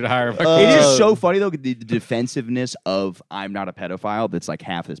think we should hire him. It is so funny though, the defensiveness of I'm not a pedophile that's like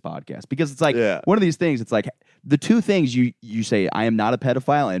half this podcast. Because it's like one of these things, it's like the two things you say, I am not a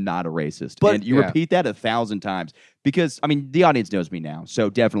pedophile and not a racist. But- and you repeat that 1,000 times. Because I mean the audience knows me now. So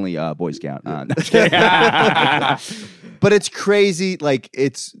definitely Boy Scout. No, just kidding. But it's crazy. Like I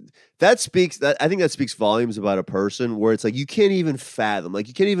think that speaks volumes about a person where it's like you can't even fathom. Like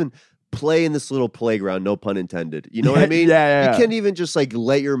you can't even play in this little playground, no pun intended. You know what I mean? Yeah. You can't even just like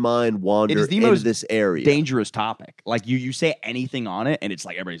let your mind wander It is the into most this area. dangerous topic. Like you say anything on it and it's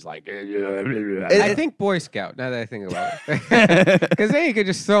like everybody's like I think Boy Scout. Now that I think about it, because then you could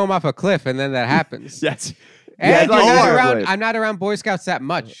just throw him off a cliff, and then that happens. That's And like you're not a around. cliff. I'm not around Boy Scouts that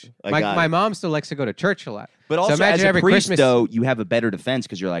much. I My got my it. mom still likes to go to church a lot. But So also, imagine as a every priest, Christmas- though, you have a better defense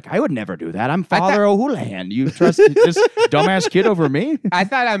because you're like, I would never do that. I'm thought- Father O'Houlihan. You trust this dumbass kid over me? I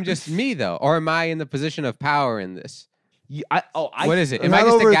thought I'm just me though, or am I in the position of power in this? What is it? Am I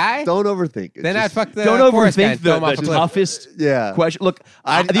Not just a guy? Don't overthink it. Then I'd Just- fuck the Don't forest guy overthink and throw him off a the cliff. toughest Yeah. question. Look,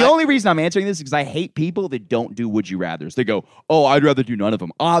 the only reason I'm answering this is because I hate people that don't do would you rathers. They go, oh, I'd rather do none of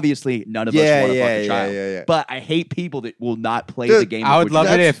them. Obviously, none of us Yeah, want to fuck yeah, a child. yeah. But I hate people that will not play Dude, the game. I of would love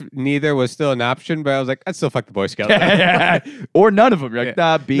it you if neither was still an option, but I was like, I'd still fuck the Boy Scout. rather. or none of them. You're like,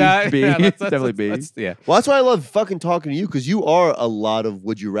 nah, B, Nah, B, yeah, let's- definitely B. yeah. Well, that's why I love fucking talking to you because you are a lot of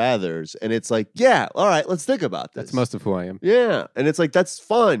would you rathers, and it's like, yeah, all right, let's think about this. That's most of who I am. Yeah, and it's like that's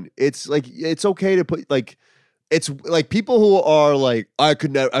fun. It's like it's okay to put like it's like people who are like I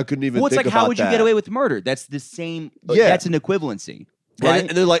couldn't even. Well, it's think like, how about would you that. get away with murder? That's the same. Yeah. That's an equivalency. Right?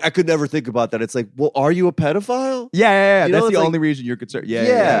 And they're like, I could never think about that. It's like, well, are you a pedophile? Yeah. You know, That's it's the like- only reason you're concerned.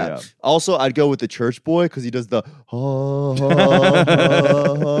 Yeah. Also, I'd go with the church boy because he does the.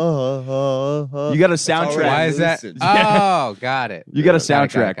 You got a soundtrack. Why is that? Listen. Oh, got it. You got a Got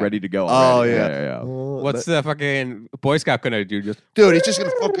it, soundtrack got it. ready to go. Oh, already. yeah. What's the fucking Boy Scout gonna do? Just Dude, he's just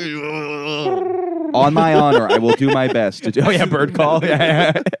gonna fucking. On my honor, I will do my best to do. Oh yeah, bird call.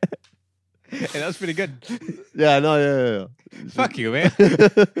 Yeah. hey, that was pretty good. Yeah, no, Fuck you, man.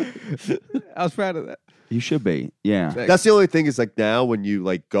 I was proud of that. You should be. Yeah. That's the only thing is like now when you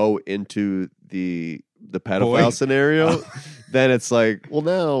like go into the pedophile Boy. scenario, then it's like, well,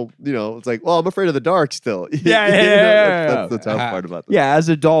 now it's like, well, I'm afraid of the dark still. Yeah, You know, yeah. That's the tough part about this. Yeah. As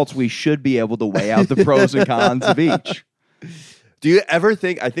adults, we should be able to weigh out the pros and cons of each. Do you ever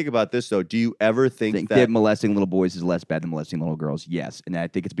think? I think about this though. Do you ever I think think that that molesting little boys is less bad than molesting little girls. Yes, and I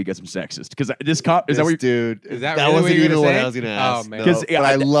think it's because I'm sexist. Because is this that what? You, dude? Is that that really what wasn't you were even gonna what say? I was going to Oh, ask. man. No, 'Cause, but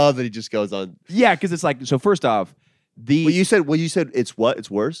I love that he just goes on. yeah, because it's like so. First off, Well, you said it's what? It's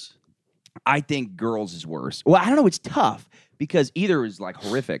worse. I think girls is worse. Well, I don't know. It's tough because either is like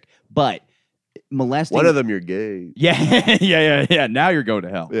horrific, but molesting. One of them you're gay. Yeah, yeah. Now you're going to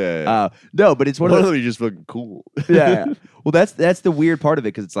hell. Yeah. No, but it's one One of of the. them you're just fucking cool. Yeah. Well, that's the weird part of it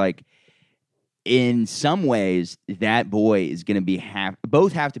because it's like, in some ways, that boy is going to be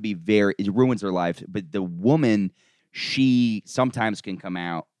both have to be it ruins their life, but the woman, she sometimes can come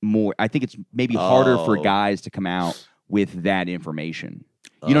out more. I think it's maybe harder for Oh. guys to come out with that information.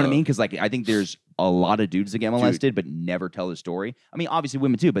 You know what I Oh. mean? Because like I think there's a lot of dudes that get molested but never tell the story. I mean, obviously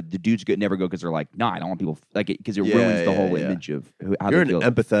women too, but the dudes never go because they're like, nah, I don't want people like it because it Yeah, ruins the yeah, whole yeah. image of how You're they an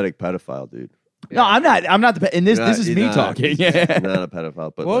feel. empathetic pedophile, dude. No, I'm not. I'm not the. And this You're is not- me you're not- talking. You're Yeah. not a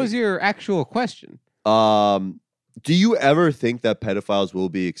pedophile. But What like, was your actual question? do you ever think that pedophiles will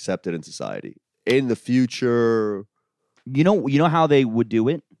be accepted in society in the future? You know how they would do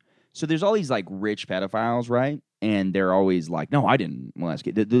it. So there's all these like rich pedophiles, right? And they're always like, "No, I didn't molest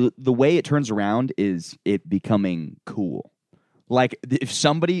kids." The way it turns around is it becoming cool. Like if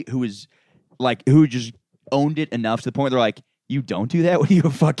somebody who just owned it enough to the point they're like, "You don't do that? What are you, a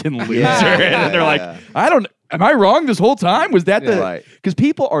fucking loser?" And they're like, "I don't. Am I wrong this whole time? Was that the?" Right. Because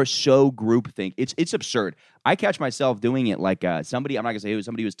people are so groupthink. It's absurd. I catch myself doing it like somebody. I'm not gonna say who.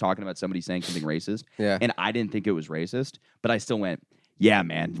 Somebody was talking about somebody saying something racist. Yeah. And I didn't think it was racist, but I still went, yeah,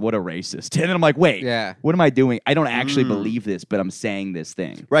 man, what a racist. And then I'm like, wait, Yeah. what am I doing? I don't actually believe this, but I'm saying this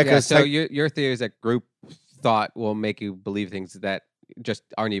thing. Right, Yeah, because so your theory is that group thought will make you believe things that just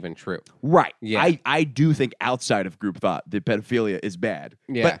aren't even true. Right. Yeah. I do think outside of group thought that pedophilia is bad.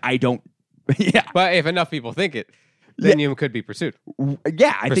 Yeah. But I don't. Yeah. But if enough people think it, then you could be pursued.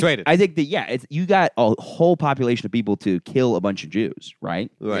 Yeah. Persuaded. I think that, yeah, you got a whole population of people to kill a bunch of Jews,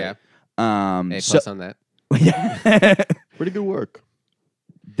 right? right. Yeah. A plus on that. Pretty good work.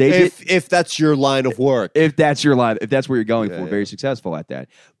 They did, If that's your line of work. if that's your line, if that's where you're going Yeah, for, yeah. very successful at that.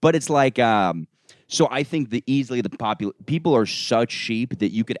 But it's like, so I think that easily people are such sheep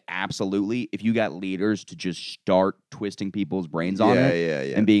that you could absolutely, if you got leaders to just start twisting people's brains on it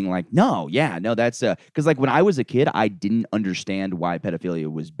yeah. and being like, no, that's because like when I was a kid, I didn't understand why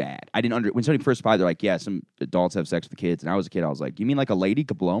pedophilia was bad. I didn't when somebody first applied, they're like, yeah, some adults have sex with kids, and I was a kid, I was like, you mean like a lady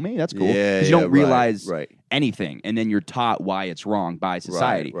could blow me? That's cool. Yeah, you yeah, don't right, realize right. anything, and then you're taught why it's wrong by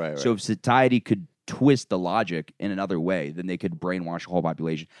society. right, So right. if society could twist the logic in another way, then they could brainwash the whole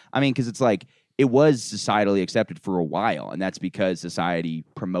population. I mean, because it's like it was societally accepted for a while, and that's because society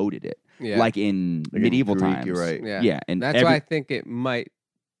promoted it. Yeah. Like in Like in medieval Greek, times. you're right. Yeah. Yeah. And That's why I think it might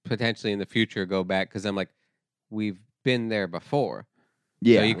potentially in the future go back because I'm like, we've been there before.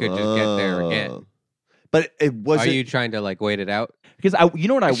 yeah. So you could just get there again. Oh. But it Are wasn't. you trying to like wait it out? Because you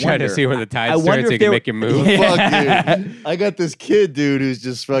know what I wonder? Trying to see when the I tide wonder turns so if you they can were- make him move. Yeah. Fuck, dude. I got this kid, dude, who's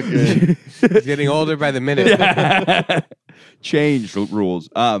just fucking. He's getting older by the minute. Change rules.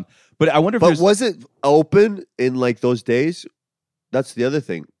 But I wonder if But there's. was it open in like those days? That's the other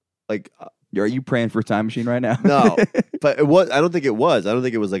thing. Like, Are you praying for a time machine right now? no, but it was. I don't think it was. I don't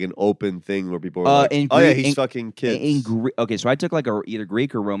think it was like an open thing where people were like, in "Oh yeah, Greek- he's fucking kids." Okay, so I took like either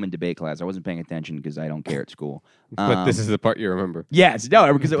Greek or Roman debate class. I wasn't paying attention because I don't care at school. But this is the part you remember. yes,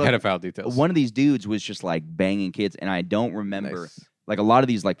 no, because Pedophile details. one of these dudes was just like banging kids, and I don't remember. Nice. Like a lot of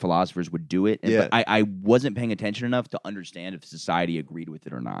these like philosophers would do it, Yeah. but I wasn't paying attention enough to understand if society agreed with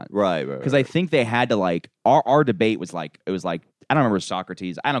it or not. right. Because I think they had to like our debate was like it was like I don't remember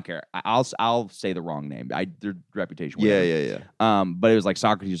Socrates. I don't care. I'll say the wrong name. Their reputation. Whatever. yeah. But it was like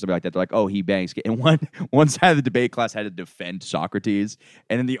Socrates or something like that. They're like, oh, he bangs. And one side of the debate class had to defend Socrates,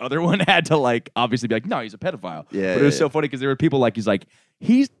 and then the other one had to like obviously be like, no, he's a pedophile. Yeah, But it was yeah, so funny because there were people like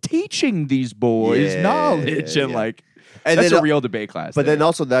he's teaching these boys Yeah, knowledge yeah, and yeah. like. And That's then, a real debate class. but then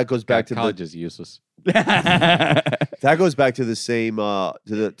also that goes back to college is useless. that goes back to the same to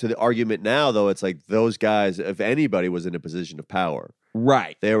the argument now though. It's like those guys, if anybody was in a position of power,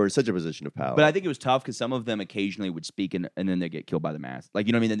 right. they were in such a position of power. But I think it was tough because some of them occasionally would speak and then they get killed by the mass. Like,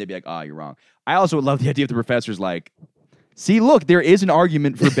 you know what I mean? Then they'd be like, oh, you're wrong. I also would love the idea of the professors like, see, look, there is an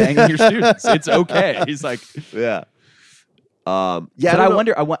argument for banging your students. It's okay. He's like, yeah. but I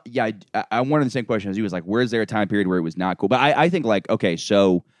wonder. I wonder the same question as you. Was like, where's there a time period where it was not cool? But I think like, okay,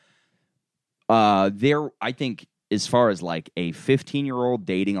 so I think as far as like a 15-year-old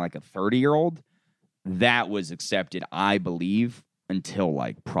dating like a 30-year-old, that was accepted, I believe, until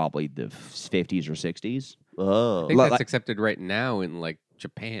like probably the 50s or 60s. I Oh. think Like- that's accepted right now in like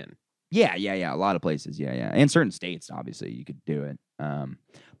Japan. Yeah. A lot of places, yeah. And certain states, obviously, you could do it.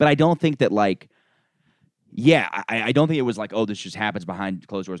 But I don't think that like, I don't think it was like, oh, this just happens behind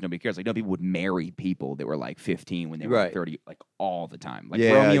closed doors, nobody cares. Like, no, people would marry people that were like 15 when they were Right. 30, like all the time. Like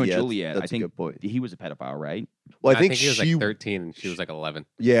Yeah, Romeo and yeah, Juliet, that's I a think good point. he was a pedophile, right? Well, I think he was she. like 13 and she was like 11.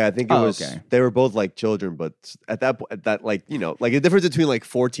 Yeah, I think it Oh, was. okay. They were both like children, but at that like like the difference between like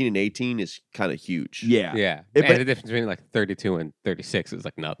 14 and 18 is kind of huge. Yeah. Yeah. It- and but- the difference between like 32 and 36 is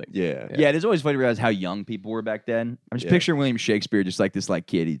like nothing. Yeah. Yeah, it is always funny to realize how young people were back then. I'm just Yeah. picturing William Shakespeare just like this like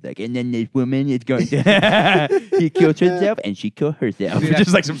kid. He's like, and then this woman is going to he killed herself and she killed herself. Dude,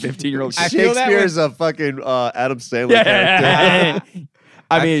 just like some 15-year-old I shit. feel that Shakespeare's a fucking Adam Sandler Yeah. character.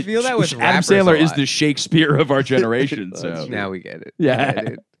 I mean, feel that with Adam rappers Sandler a is lot. the Shakespeare of our generation. That's So true. Now we get it. Yeah.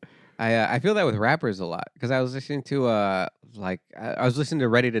 dude. I feel that with rappers a lot because I was listening to I was listening to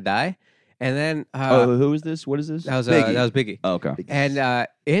Ready to Die, and then oh, who is this? What is this? that was Biggie. Biggie. Oh, okay. And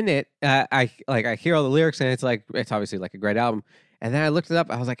in it, I hear all the lyrics, and it's obviously like a great album. And then I looked it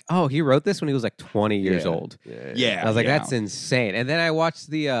up. I was like, oh, he wrote this when he was like 20 years Yeah. old. Yeah, I was like, yeah. that's insane. And then I watched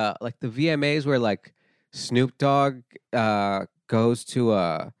the like the VMAs where like Snoop Dogg goes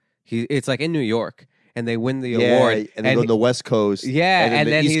to it's like in New York, and they win the award. and they go to the West Coast. Yeah, and and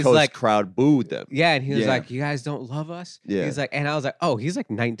then the East he's Coast like- crowd booed them. yeah, and he was Yeah. like, you guys don't love us. Yeah. He's like, and I was like, oh, he's like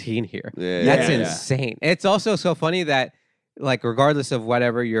 19 here. Yeah, That's yeah. insane. It's also so funny that like regardless of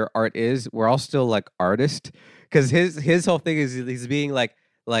whatever your art is, we're all still like artists because his whole thing is he's being like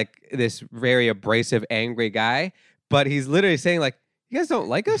this very abrasive, angry guy, but he's literally saying like, you guys don't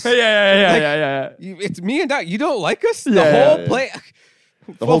like us. Yeah. Like, it's me and Doc. You don't like us. The Yeah, whole yeah. play.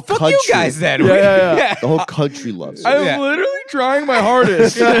 The whole fuck country. you guys then. Yeah. The whole country loves I'm it. Yeah. literally trying my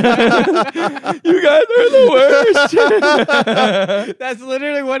hardest. You guys are the worst. That's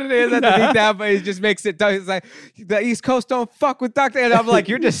literally what it is at the beatdown, but he just makes it. He's like, the East Coast don't fuck with Dr. And I'm like,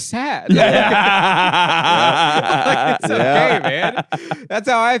 you're just sad. Like, it's okay, man. That's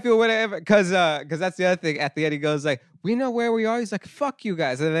how I feel whenever, because that's the other thing. At the end, he goes like, we know where we are. He's like, fuck you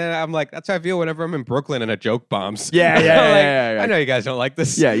guys. And then I'm like, that's how I feel whenever I'm in Brooklyn and a joke bombs. Yeah, Like, yeah. I know you guys don't like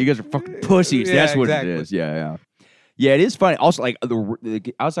this. Yeah, you guys are fucking pussies. Yeah, That's what exactly. it is. Yeah. Yeah, it is funny. Also, like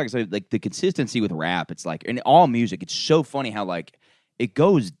I was talking about, like the consistency with rap. It's like in all music, it's so funny how like it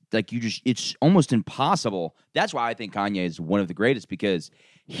goes like it's almost impossible. That's why I think Kanye is one of the greatest because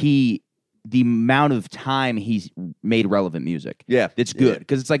the amount of time he's made relevant music. Yeah. It's good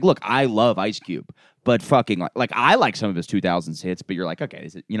because it's like, look, I love Ice Cube, but fucking like I like some of his 2000s hits, but you're like, okay,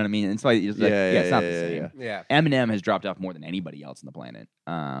 is it, you know what I mean? And it's like, it's not the same. Yeah. Eminem has dropped off more than anybody else on the planet.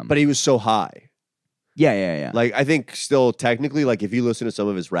 But he was so high. Yeah. Like I think still technically, like if you listen to some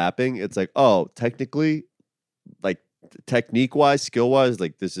of his rapping, it's like, oh, technically, like technique wise, skill wise,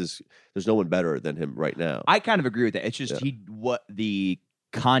 like there's no one better than him right now. I kind of agree with that. It's just Yeah. what the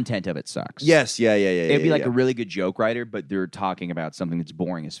content of it sucks. Yes, yeah. It'd be like yeah. a really good joke writer, but they're talking about something that's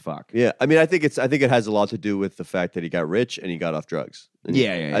boring as fuck. Yeah, I mean, I think it has a lot to do with the fact that he got rich and he got off drugs. And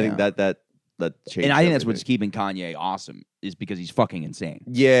Yeah, I think that changed. And I think that's everything. what's keeping Kanye awesome is because he's fucking insane.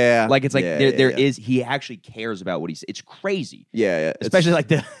 Yeah, Like it's like yeah, there yeah. is he actually cares about what he's. It's crazy, Yeah. especially like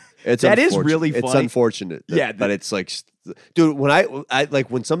the. It's that is unfortunate. really It's funny. unfortunate. Yeah, that it's like, dude. When I like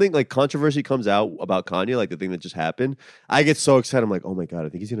when something like controversy comes out about Kanye, like the thing that just happened, I get so excited. I'm like, oh my god, I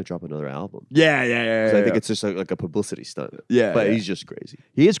think he's gonna drop another album. Yeah. 'Cause I think it's just like a publicity stunt. Yeah, but yeah. he's just crazy.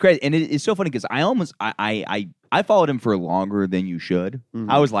 He is crazy, and it's so funny because I followed him for longer than you should.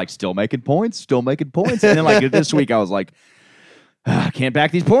 Mm-hmm. I was like, still making points, and then like this week I was like, can't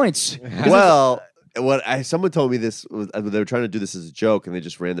back these points. Well, someone told me this they were trying to do this as a joke and they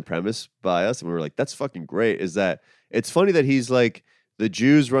just ran the premise by us and we were like, that's fucking great. Is that it's funny that he's like the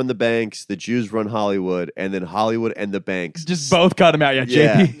Jews run the banks, the Jews run Hollywood, and then Hollywood and the banks Just both cut him out, yeah.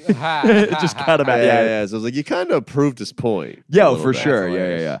 Yeah. JP, just cut him out, yeah. So I was like, you kind of proved his point. a Yo, little for bit. sure.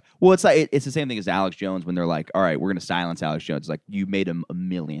 hilarious. Yeah. Well, it's like it's the same thing as Alex Jones when they're like, all right, we're gonna silence Alex Jones. Like you made him a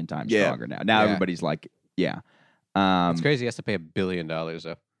million times Yeah. stronger now. Now Yeah. everybody's like, yeah. It's crazy. He has to pay $1 billion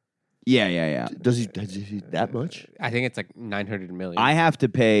though. Yeah. Does he that much? I think it's like 900 million. I have to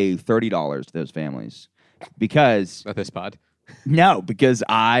pay $30 to those families because Of this pod. because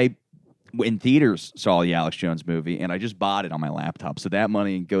I in theaters saw the Alex Jones movie and I just bought it on my laptop. So that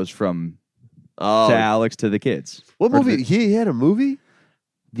money goes from to Alex to the kids. What Or movie? He had a movie?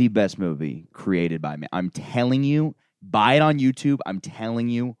 The best movie created by me. I'm telling you, buy it on YouTube. I'm telling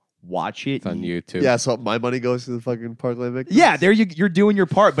you, watch it. It's on YouTube. Yeah, so my money goes to the fucking Parkland victims? Yeah, there you're doing your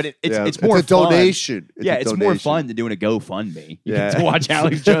part, but it's more a fun. donation. It's more fun than doing a GoFundMe. Yeah. To watch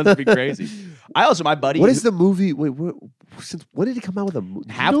Alex Jones be crazy. I also, my buddy. What is the movie? Wait, when did he come out with a movie?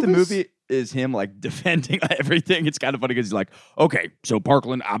 Half the movie is him like defending everything. It's kind of funny because he's like, okay, so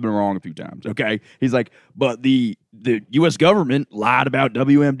Parkland, I've been wrong a few times. Okay, he's like, but the U.S. government lied about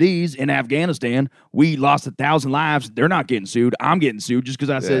WMDs in Afghanistan. We lost 1,000 lives. They're not getting sued. I'm getting sued just because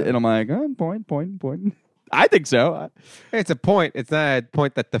I said. And I'm like, point. I think so. It's a point. It's not a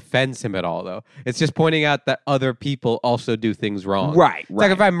point that defends him at all, though. It's just pointing out that other people also do things wrong. Right. It's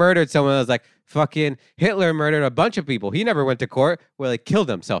like if I murdered someone, I was like, fucking Hitler murdered a bunch of people. He never went to court. Well, he killed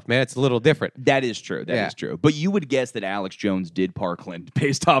himself, man. It's a little different. That is true. That is true. But you would guess that Alex Jones did Parkland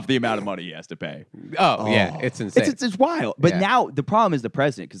based off the amount of money he has to pay. Oh. Yeah. It's insane. It's wild. But now the problem is the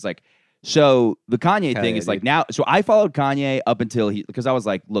president because like. So the Kanye thing is like now. So I followed Kanye up until because I was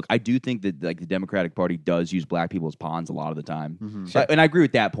like, look, I do think that like the Democratic Party does use black people as pawns a lot of the time, and I agree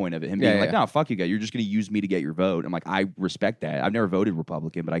with that point of it. Him being like, no, fuck you guys, you're just going to use me to get your vote. I'm like, I respect that. I've never voted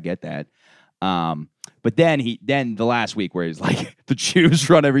Republican, but I get that. But then the last week where he's like the Jews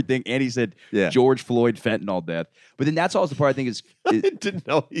run everything, and he said George Floyd fentanyl death. But then that's also the part I think is I didn't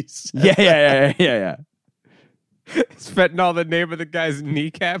know he said. Yeah. Is fentanyl the name of the guy's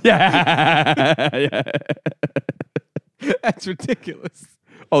kneecap? Yeah. That's ridiculous.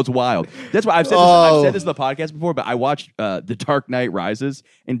 Oh, it's wild. That's why I've said this in the podcast before, but I watched The Dark Knight Rises,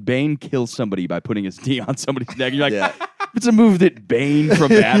 and Bane kills somebody by putting his knee on somebody's neck. You're like, it's a move that Bane from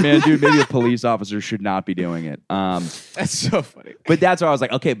Batman, dude, maybe a police officer should not be doing it. That's so funny. But that's why I was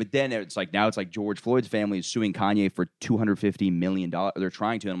like, okay, but then it's like, now it's like George Floyd's family is suing Kanye for $250 million. They're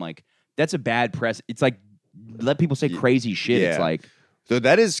trying to, and I'm like, that's a bad press. It's like, let people say crazy shit. It's like, so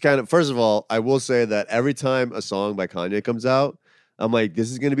that is kind of, first of all, I will say that every time a song by Kanye comes out, I'm like,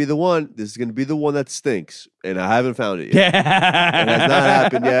 this is going to be the one. This is going to be the one that stinks. And I haven't found it yet. It has not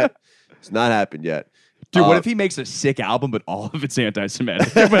happened yet. It's not happened yet. Dude, what if he makes a sick album, but all of it's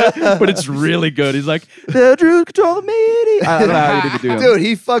anti-Semitic? but it's really good. He's like, the Jews control the media. I don't know how you do it. Dude,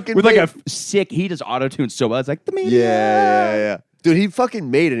 he fucking with like a sick, he does auto-tune so well. It's like, the media. Yeah. Dude, he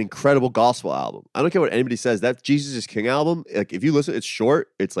fucking made an incredible gospel album. I don't care what anybody says. That Jesus is King album, like if you listen, it's short.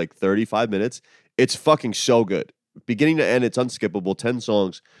 It's like 35 minutes. It's fucking so good. Beginning to end, it's unskippable. 10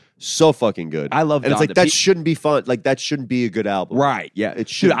 songs. So fucking good. I love and it's like, that shouldn't be fun. Like, that shouldn't be a good album. Right, yeah. It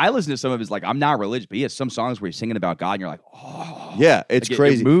should. Dude, I listen to some of his, like, I'm not religious, but he has some songs where he's singing about God, and you're like, oh. Yeah, it's like,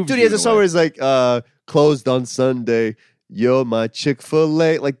 crazy. It moves dude, he has a song where he's like, closed on Sunday. You're my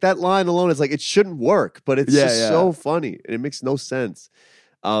Chick-fil-A. Like, that line alone is like, it shouldn't work, but it's just so funny. And it makes no sense.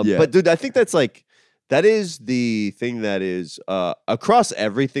 But dude, I think that's like, that is the thing that is across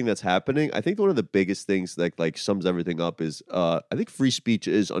everything that's happening. I think one of the biggest things that like sums everything up is I think free speech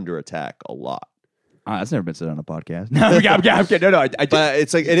is under attack a lot. That's never been said on a podcast. No, I but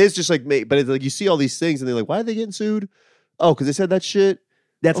it's like, it is just like, but it's like, you see all these things and they're like, why are they getting sued? Oh, because they said that shit?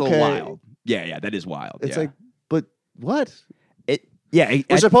 That's a wild. Yeah, that is wild. It's like, but what?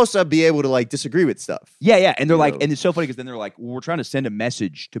 We're supposed to be able to like disagree with stuff. Yeah, and they're like, and it's so funny because then they're like, well, we're trying to send a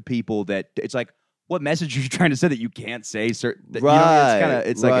message to people that it's like, what message are you trying to send that you can't say certain? Right,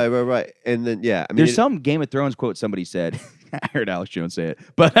 it's like right. And then I mean, there's some Game of Thrones quote somebody said. I heard Alex Jones say it,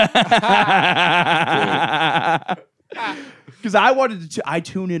 but because I wanted to, I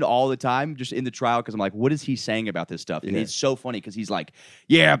tune in all the time just in the trial because I'm like, what is he saying about this stuff? And it's so funny because he's like,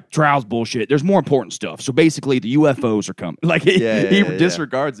 yeah, trial's bullshit. There's more important stuff. So basically, the UFOs are coming. Like he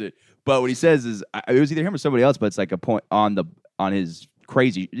disregards it. But what he says is, it was either him or somebody else. But it's like a point on his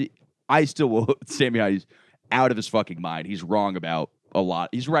crazy. I still will stand behind. He's out of his fucking mind. He's wrong about a lot.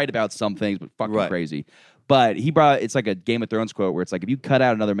 He's right about some things, but fucking crazy. But it's like a Game of Thrones quote where it's like, if you cut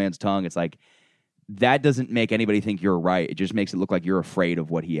out another man's tongue, it's like, that doesn't make anybody think you're right. It just makes it look like you're afraid of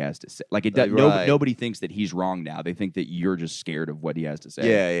what he has to say. Like nobody thinks that he's wrong now. They think that you're just scared of what he has to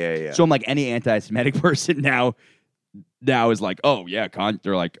say. Yeah. So I'm like, any anti-Semitic person now is like, oh yeah,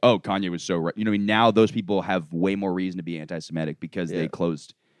 they're like, oh, Kanye was so right. You know what I mean? Now those people have way more reason to be anti-Semitic because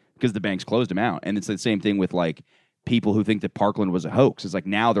because the banks closed him out. And it's the same thing with like people who think that Parkland was a hoax. It's like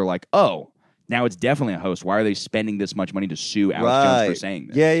now they're like, oh, now it's definitely a host. Why are they spending this much money to sue Alex Jones for saying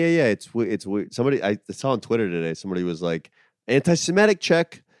this? Yeah. It's weird. Somebody I saw on Twitter today. Somebody was like, anti-Semitic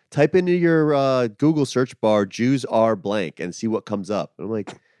check. Type into your Google search bar Jews are blank and see what comes up. And I'm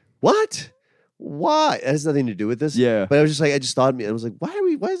like, what? Why? It has nothing to do with this. Yeah. But I was just like, I just thought, I was like, why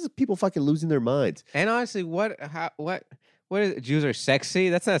is people fucking losing their minds? And honestly, what is it? Jews are sexy?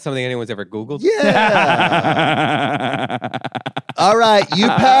 That's not something anyone's ever Googled. Yeah. All right, you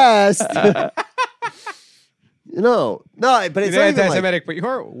passed. No, but it's You're not even like, anti-Semitic, but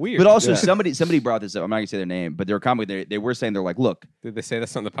you're weird. But also somebody brought this up. I'm not gonna say their name, but they were commenting. They were saying they're like, look, Did they say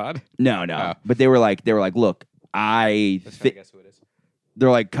this on the pod? no, Oh. but they were like, look, Let's try to guess who it is. they're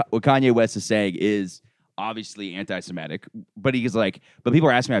like, what Kanye West is saying is obviously anti-Semitic, but he's like, but people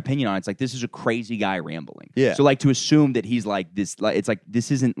are asking my opinion on it. It's like, this is a crazy guy rambling. Yeah. So like to assume that he's like this, like it's like this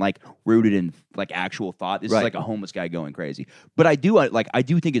isn't like rooted in like actual thought. This Right. is like a homeless guy going crazy. But I do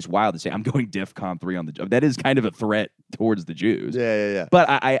think it's wild to say I'm going DEFCON 3 on the job. That is kind of a threat towards the Jews. yeah. But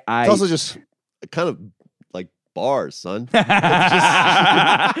I It's also just kind of like bars, son.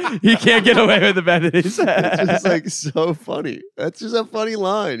 he can't get away with the fact that he's It's just like so funny. That's just a funny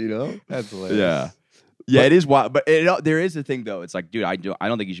line, you know? That's hilarious. yeah. Yeah, it is wild, but there is a thing though. It's like, dude, I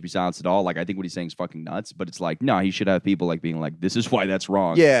don't think he should be silenced at all. Like, I think what he's saying is fucking nuts. But it's like, no, he should have people like being like, this is why that's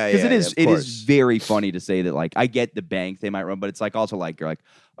wrong. Yeah, because yeah, it of course. is very funny to say that. Like, I get the bank they might run, but it's like also like you're like,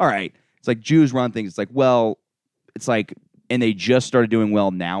 all right, it's like Jews run things. It's like, well, it's like, and they just started doing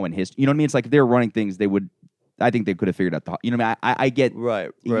well now in history. You know what I mean? It's like if they're running things, they would. I think they could have figured out the. You know what I mean? I get. Right.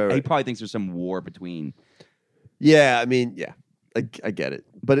 He probably thinks there's some war between. Yeah, I mean, yeah. I get it.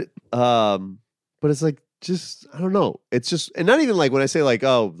 But it's like just I don't know. It's just and not even like when I say like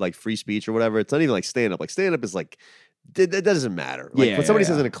like free speech or whatever, it's not even like stand up. Like stand up is like that doesn't matter. Like when somebody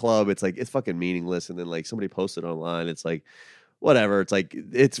says in a club, it's like it's fucking meaningless and then like somebody posted online, it's like whatever. It's like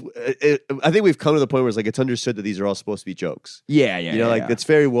I think we've come to the point where it's like it's understood that these are all supposed to be jokes. Yeah. You know, like it's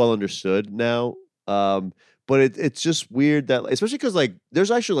very well understood now. But it's just weird that especially because like there's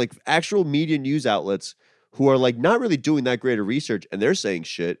actually like actual media news outlets who are like not really doing that great of research and they're saying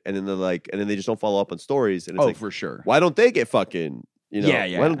shit and then they're like and then they just don't follow up on stories and it's like for sure. why don't they get fucking you know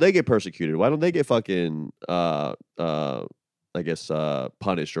Yeah. why don't they get persecuted why don't they get fucking I guess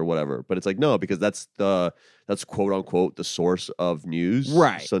punished or whatever but it's like no because that's quote unquote the source of news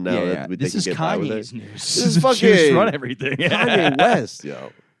Right. so now they this can is get by with Kanye's it. news. This is Jews fucking run everything. Kanye West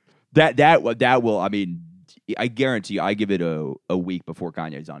yo That will. I mean, I guarantee you, I give it a week before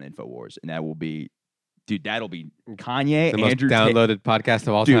Kanye's on Infowars, and that will be, dude. That'll be Kanye, The most Andrew downloaded podcast of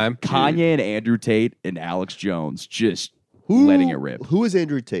all Tate, time. Kanye and Andrew Tate and Alex Jones just letting it rip. Who is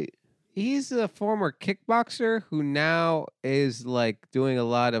Andrew Tate? He's a former kickboxer who now is like doing a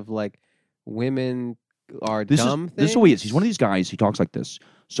lot of like women are dumb things. This is who he is. He's one of these guys. He talks like this.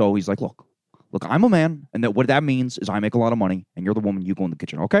 So he's like, look, I'm a man, and what that means is I make a lot of money, and you're the woman. You go in the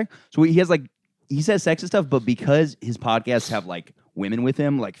kitchen, okay? So he has like. He says sexist stuff, but because his podcasts have like women with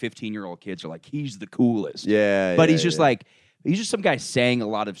him, like 15-year-old kids are like, he's the coolest. Yeah. But he's just like, he's just some guy saying a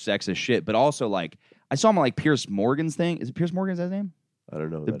lot of sexist shit. But also like, I saw him on like Piers Morgan's thing. Is it Piers Morgan? Is that his name? I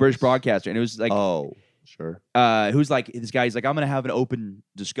don't know. who The that British is. broadcaster. And it was like, Oh, sure. who's like, this guy, he's like, I'm going to have an open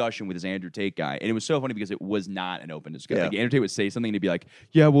discussion with this Andrew Tate guy. And it was so funny because it was not an open discussion. Yeah. Like Andrew Tate would say something and he'd be like,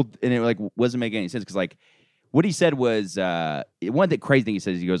 yeah, well, and it like wasn't making any sense because like, what he said was, one of the crazy thing he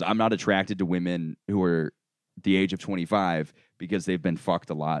says, he goes, I'm not attracted to women who are the age of 25 because they've been fucked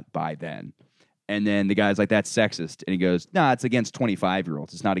a lot by then. And then the guy's like, that's sexist. And he goes, nah, it's against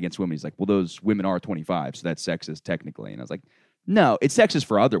 25-year-olds. It's not against women. He's like, well, those women are 25, so that's sexist technically. And I was like, no, it's sexist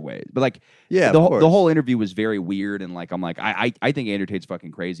for other ways. But like, Yeah, the of course. whole interview was very weird. And like, I'm like, I think Andrew Tate's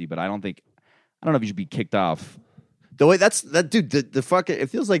fucking crazy, but I don't know if he should be kicked off. The way dude, the fucking it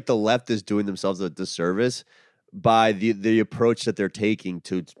feels like the left is doing themselves a disservice by the approach that they're taking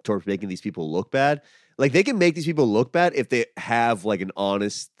towards making these people look bad. Like they can make these people look bad if they have like an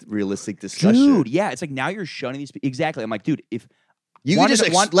honest, realistic discussion. Dude, yeah. It's like now you're shunning these people. Exactly. I'm like, dude, if You can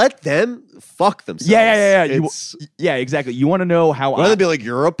just let them fuck themselves. Yeah. It's, Yeah, exactly. You want to know how rather than be like,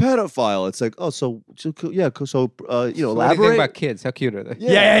 you're a pedophile. It's like, oh, so So what do you think elaborate. about kids? How cute are they?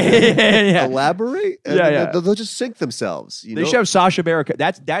 Yeah. Elaborate. And Yeah, then yeah. They'll just sink themselves. You They know? should have Sacha Baron Cohen.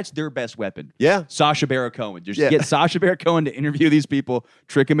 That's their best weapon. Yeah. Sacha Baron Cohen. Just Yeah. get Sacha Baron Cohen to interview these people,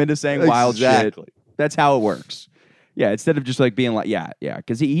 trick them into saying wild shit. Exactly. That's how it works. Yeah, instead of just like being like, yeah,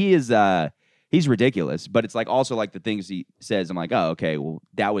 because he is he's ridiculous, but it's like also like the things he says. I'm like, oh, okay, well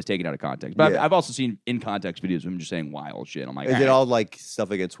that was taken out of context. But Yeah. I've also seen in context videos of him just saying wild shit. I'm like, Is all it right. all like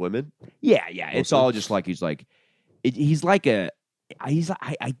stuff against women? Yeah. It's Mostly? all just like he's like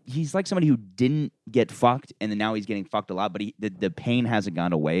somebody who didn't get fucked, and then now he's getting fucked a lot, but the pain hasn't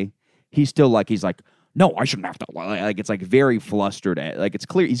gone away. he's still like, he's like, no, I shouldn't have to. Like, it's like very flustered at, like, it's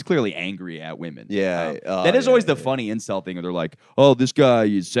clear he's clearly angry at women. Yeah. That is always the funny incel thing where they're like, oh, this guy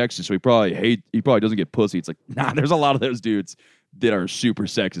is sexist, so he probably doesn't get pussy. It's like, nah, there's a lot of those dudes that are super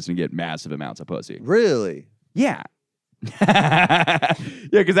sexist and get massive amounts of pussy. Really? Yeah. Yeah,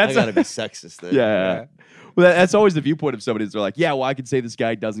 because that's I gotta be sexist then. yeah. Well, that's always the viewpoint of somebody. They're like, yeah, well, I can say this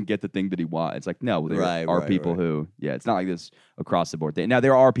guy doesn't get the thing that he wants. It's like, no, there are people who, it's not like this across the board thing. Now,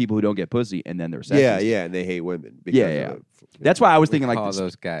 there are people who don't get pussy, and then they're sexist. Yeah, and they hate women. Yeah. That's why I was thinking, like, Call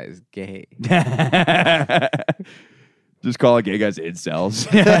those guys gay. just calling gay guys incels.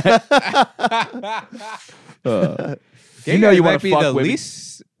 Gay You know guys you wanna might be fuck the women.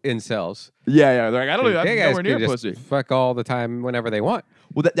 least incels. Yeah. They're like, I don't know. Gay I'm guys nowhere near can just pussy. fuck all the time whenever they want.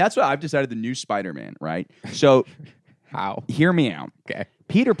 Well, that's what I've decided the new Spider-Man, right? So How? hear me out. Okay.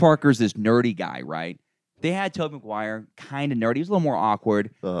 Peter Parker's this nerdy guy, right? They had Tobey Maguire, kind of nerdy. He was a little more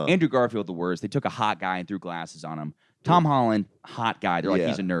awkward. Andrew Garfield, the worst. They took a hot guy and threw glasses on him. Tom Holland, hot guy. They're like,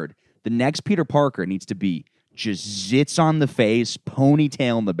 he's a nerd. The next Peter Parker needs to be just zits on the face,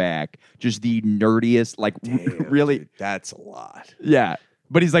 ponytail in the back, just the nerdiest, like really. Dude, that's a lot. Yeah.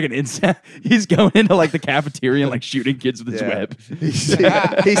 But he's like an insect. He's going into like the cafeteria and like shooting kids with his web.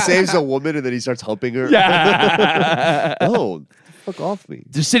 He saves a woman and then he starts humping her. Yeah. Oh, fuck off me.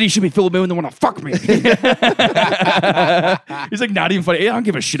 The city should be filled with men that want to fuck me. He's like, not even funny. I don't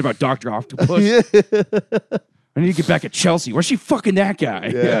give a shit about Dr. Octopus. I need to get back at Chelsea. Where's she fucking that guy?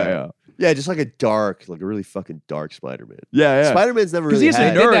 Yeah, just like a really fucking dark Spider-Man. Yeah. Spider-Man's never really he's a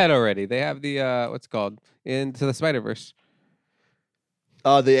had... They nerd. did that already. They have the what's it called Into the Spider-Verse.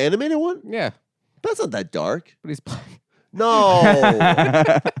 The animated one? Yeah, That's not that dark. but he's No.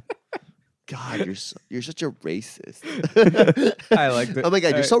 God, you're such a racist. I liked it. Oh my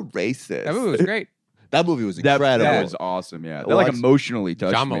God, you're so racist. That movie was great. That movie was That incredible. was awesome. Yeah, that like emotionally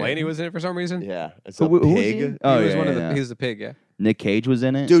touched John me. Mulaney was in it for some reason. Yeah, it's Who a was pig. he? Oh, He was yeah, one of the. yeah. He was the pig. Yeah. Nick Cage was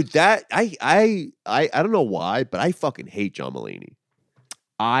in it. Dude, that I don't know why, but I fucking hate John Mulaney.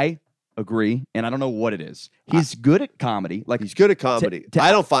 I agree, and I don't know what it is. He's good at comedy. Like He's good at comedy.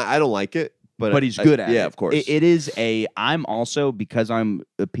 I don't like it, but he's good at it. Yeah, of course. It is I'm also, because I'm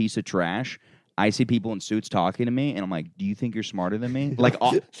a piece of trash, I see people in suits talking to me, and I'm like, do you think you're smarter than me? Like,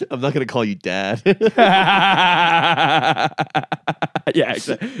 I'm not gonna call you dad. yeah,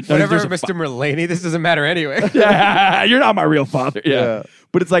 exactly. Whatever, Mr. Mulaney. This doesn't matter anyway. Yeah, you're not my real father. Yeah. Yeah.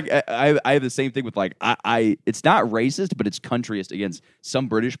 But it's like I have the same thing with like I it's not racist, but it's countryist against some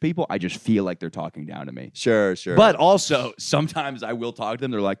British people. I just feel like they're talking down to me. Sure. But also sometimes I will talk to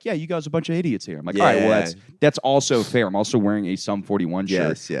them. They're like, "Yeah, you guys are a bunch of idiots here." I'm like, "All right, well Yeah. that's also fair." I'm also wearing a Sum 41 shirt.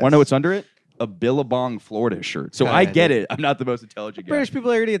 Yes, yes. Want to know what's under it? A Billabong, Florida shirt. So I get it. I'm not the most intelligent guy. British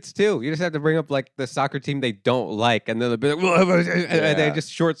people are idiots too. You just have to bring up like the soccer team they don't like, and then they'll be like, and they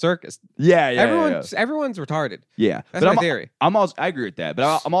just short circus. Yeah. Everyone's retarded. Yeah. That's But my theory. I agree with that.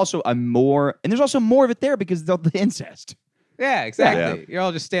 But I'm more, and there's also more of it there because of the incest. Yeah, exactly. You're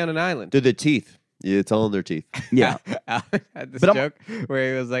all just stay on an island. Dude, the teeth. Yeah, it's all in their teeth. Yeah. Alan had this But joke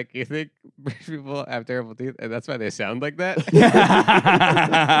where he was like, "You think British people have terrible teeth, and that's why they sound like that?"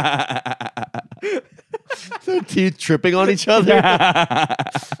 Their teeth tripping on each other.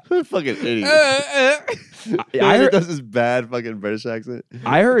 Fucking idiot. I heard, does this bad fucking British accent.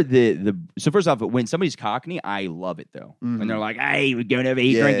 I heard so first off, when somebody's Cockney, I love it though. When they're like, "Hey, we're going over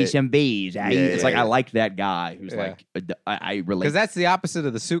here drinking some beers." It's like I like that guy who's like I relate. Because that's the opposite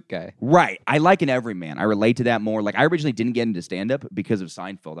of the suit guy. Right. I like an everyman. I relate to that more. Like I originally didn't get into stand-up because of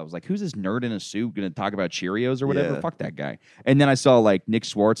Seinfeld. I was like, who's this nerd in a suit going to talk about Cheerios or whatever? Yeah. Fuck that guy. And then I saw like Nick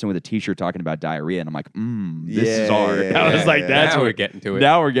Swartzen with a t-shirt talking about diarrhea, and I'm like, this is hard. I was like, that's now what we're getting to it.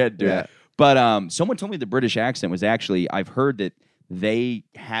 Now we're getting to Yeah. it. But someone told me the British accent was actually, I've heard that they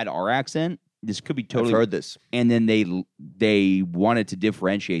had our accent. This could be totally I've heard this. And then they wanted to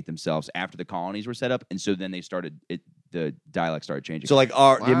differentiate themselves after the colonies were set up, and so then they started the dialect started changing. So like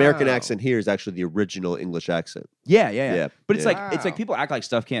the American Wow. accent here is actually the original English accent. Yeah. But it's Yeah. like people act like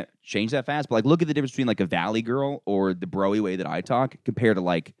stuff can't change that fast. But like, look at the difference between like a Valley girl or the broy way that I talk compared to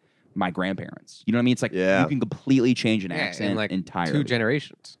like my grandparents. You know what I mean? It's like you can completely change an accent in like entirely. 2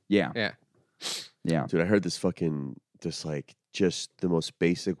 generations. Yeah. Yeah. Dude, I heard this just the most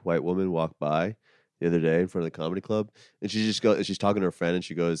basic white woman walk by the other day in front of the comedy club, and she's talking to her friend, and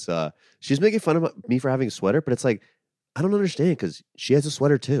she goes, she's making fun of me for having a sweater, but it's like, I don't understand because she has a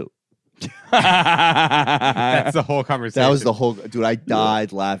sweater too. That's the whole conversation. That was the whole dude. I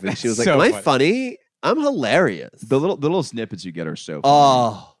died laughing. She was like, So "Am I funny. funny? I'm hilarious." The little snippets you get are so funny.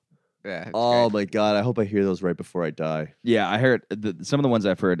 Oh, Yeah, it's oh great. my god! I hope I hear those right before I die. Yeah, I heard some of the ones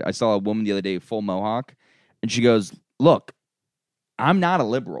I've heard. I saw a woman the other day, full mohawk, and she goes, "Look, I'm not a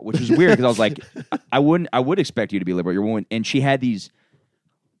liberal, which was weird because I was like, I would expect you to be liberal. You're a woman, and she had these.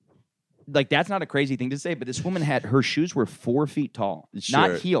 Like that's not a crazy thing to say, but this woman had her shoes were 4 feet tall, Sure.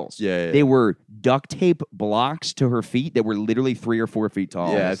 not heels. Yeah, yeah. They were duct tape blocks to her feet that were literally 3 or 4 feet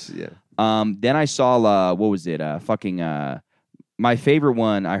tall. Yeah. Then I saw what was it? My favorite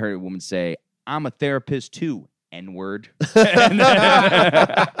one. I heard a woman say, "I'm a therapist too." N-word.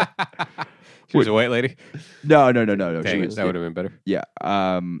 She was a white lady. No. Dang She it, was- that would have been better. yeah.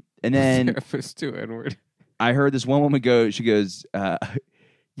 And then Therapist too, N-word. I heard this one woman go. She goes, "Yeah,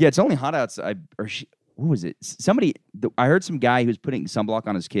 it's only hot outside." Or what was it? Somebody. I heard some guy who was putting sunblock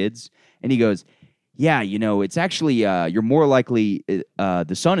on his kids, and he goes, "Yeah, it's actually you're more likely.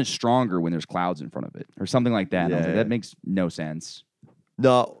 The sun is stronger when there's clouds in front of it, or something like that." And I was like, Yeah. that makes no sense.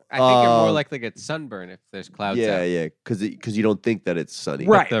 No, I think you're more likely to get sunburn if there's clouds out. Yeah, because you don't think that it's sunny.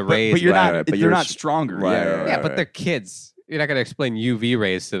 Right, the but rays- you're right, not. right, but You're you're not s- stronger. right, yeah, right, Yeah, right. but they're kids. You're not going to explain UV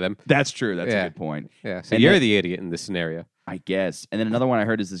rays to them. That's true. That's Yeah. a good point. Yeah, so And you're then- the idiot in this scenario. I guess. And then another one I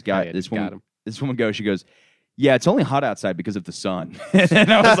heard is this guy. Yeah, this got woman. him. This woman goes. She goes, "Yeah, it's only hot outside because of the sun."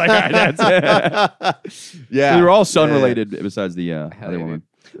 And I was like, "All right, that's it." Yeah, So we were all sun Yeah. related besides the other yeah, woman.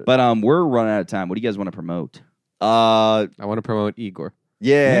 But we're running out of time. What do you guys want to promote? Uh, I want to promote Igor.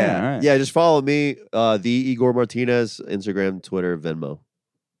 Yeah, all right. Just follow me, the Igor Martinez, Instagram, Twitter, Venmo.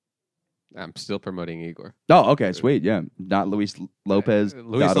 I'm still promoting Igor. Oh, okay, sweet. Yeah, not Luis Lopez.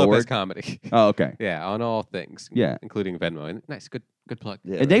 Luis Lopez Comedy. Oh, okay. Yeah, on all things. Yeah. Including Venmo. And nice, good plug.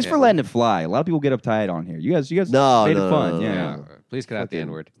 Yeah. And thanks Yeah. for letting it fly. A lot of people get uptight on here. You guys No, made no, it fun. no, no, yeah. Yeah. Please cut out the Fucking-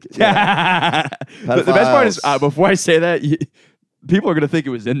 N-word. The best part is Pedophiles. before I say that, people are gonna think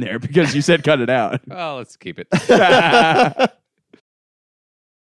it was in there because you said cut it out. Oh, let's keep it.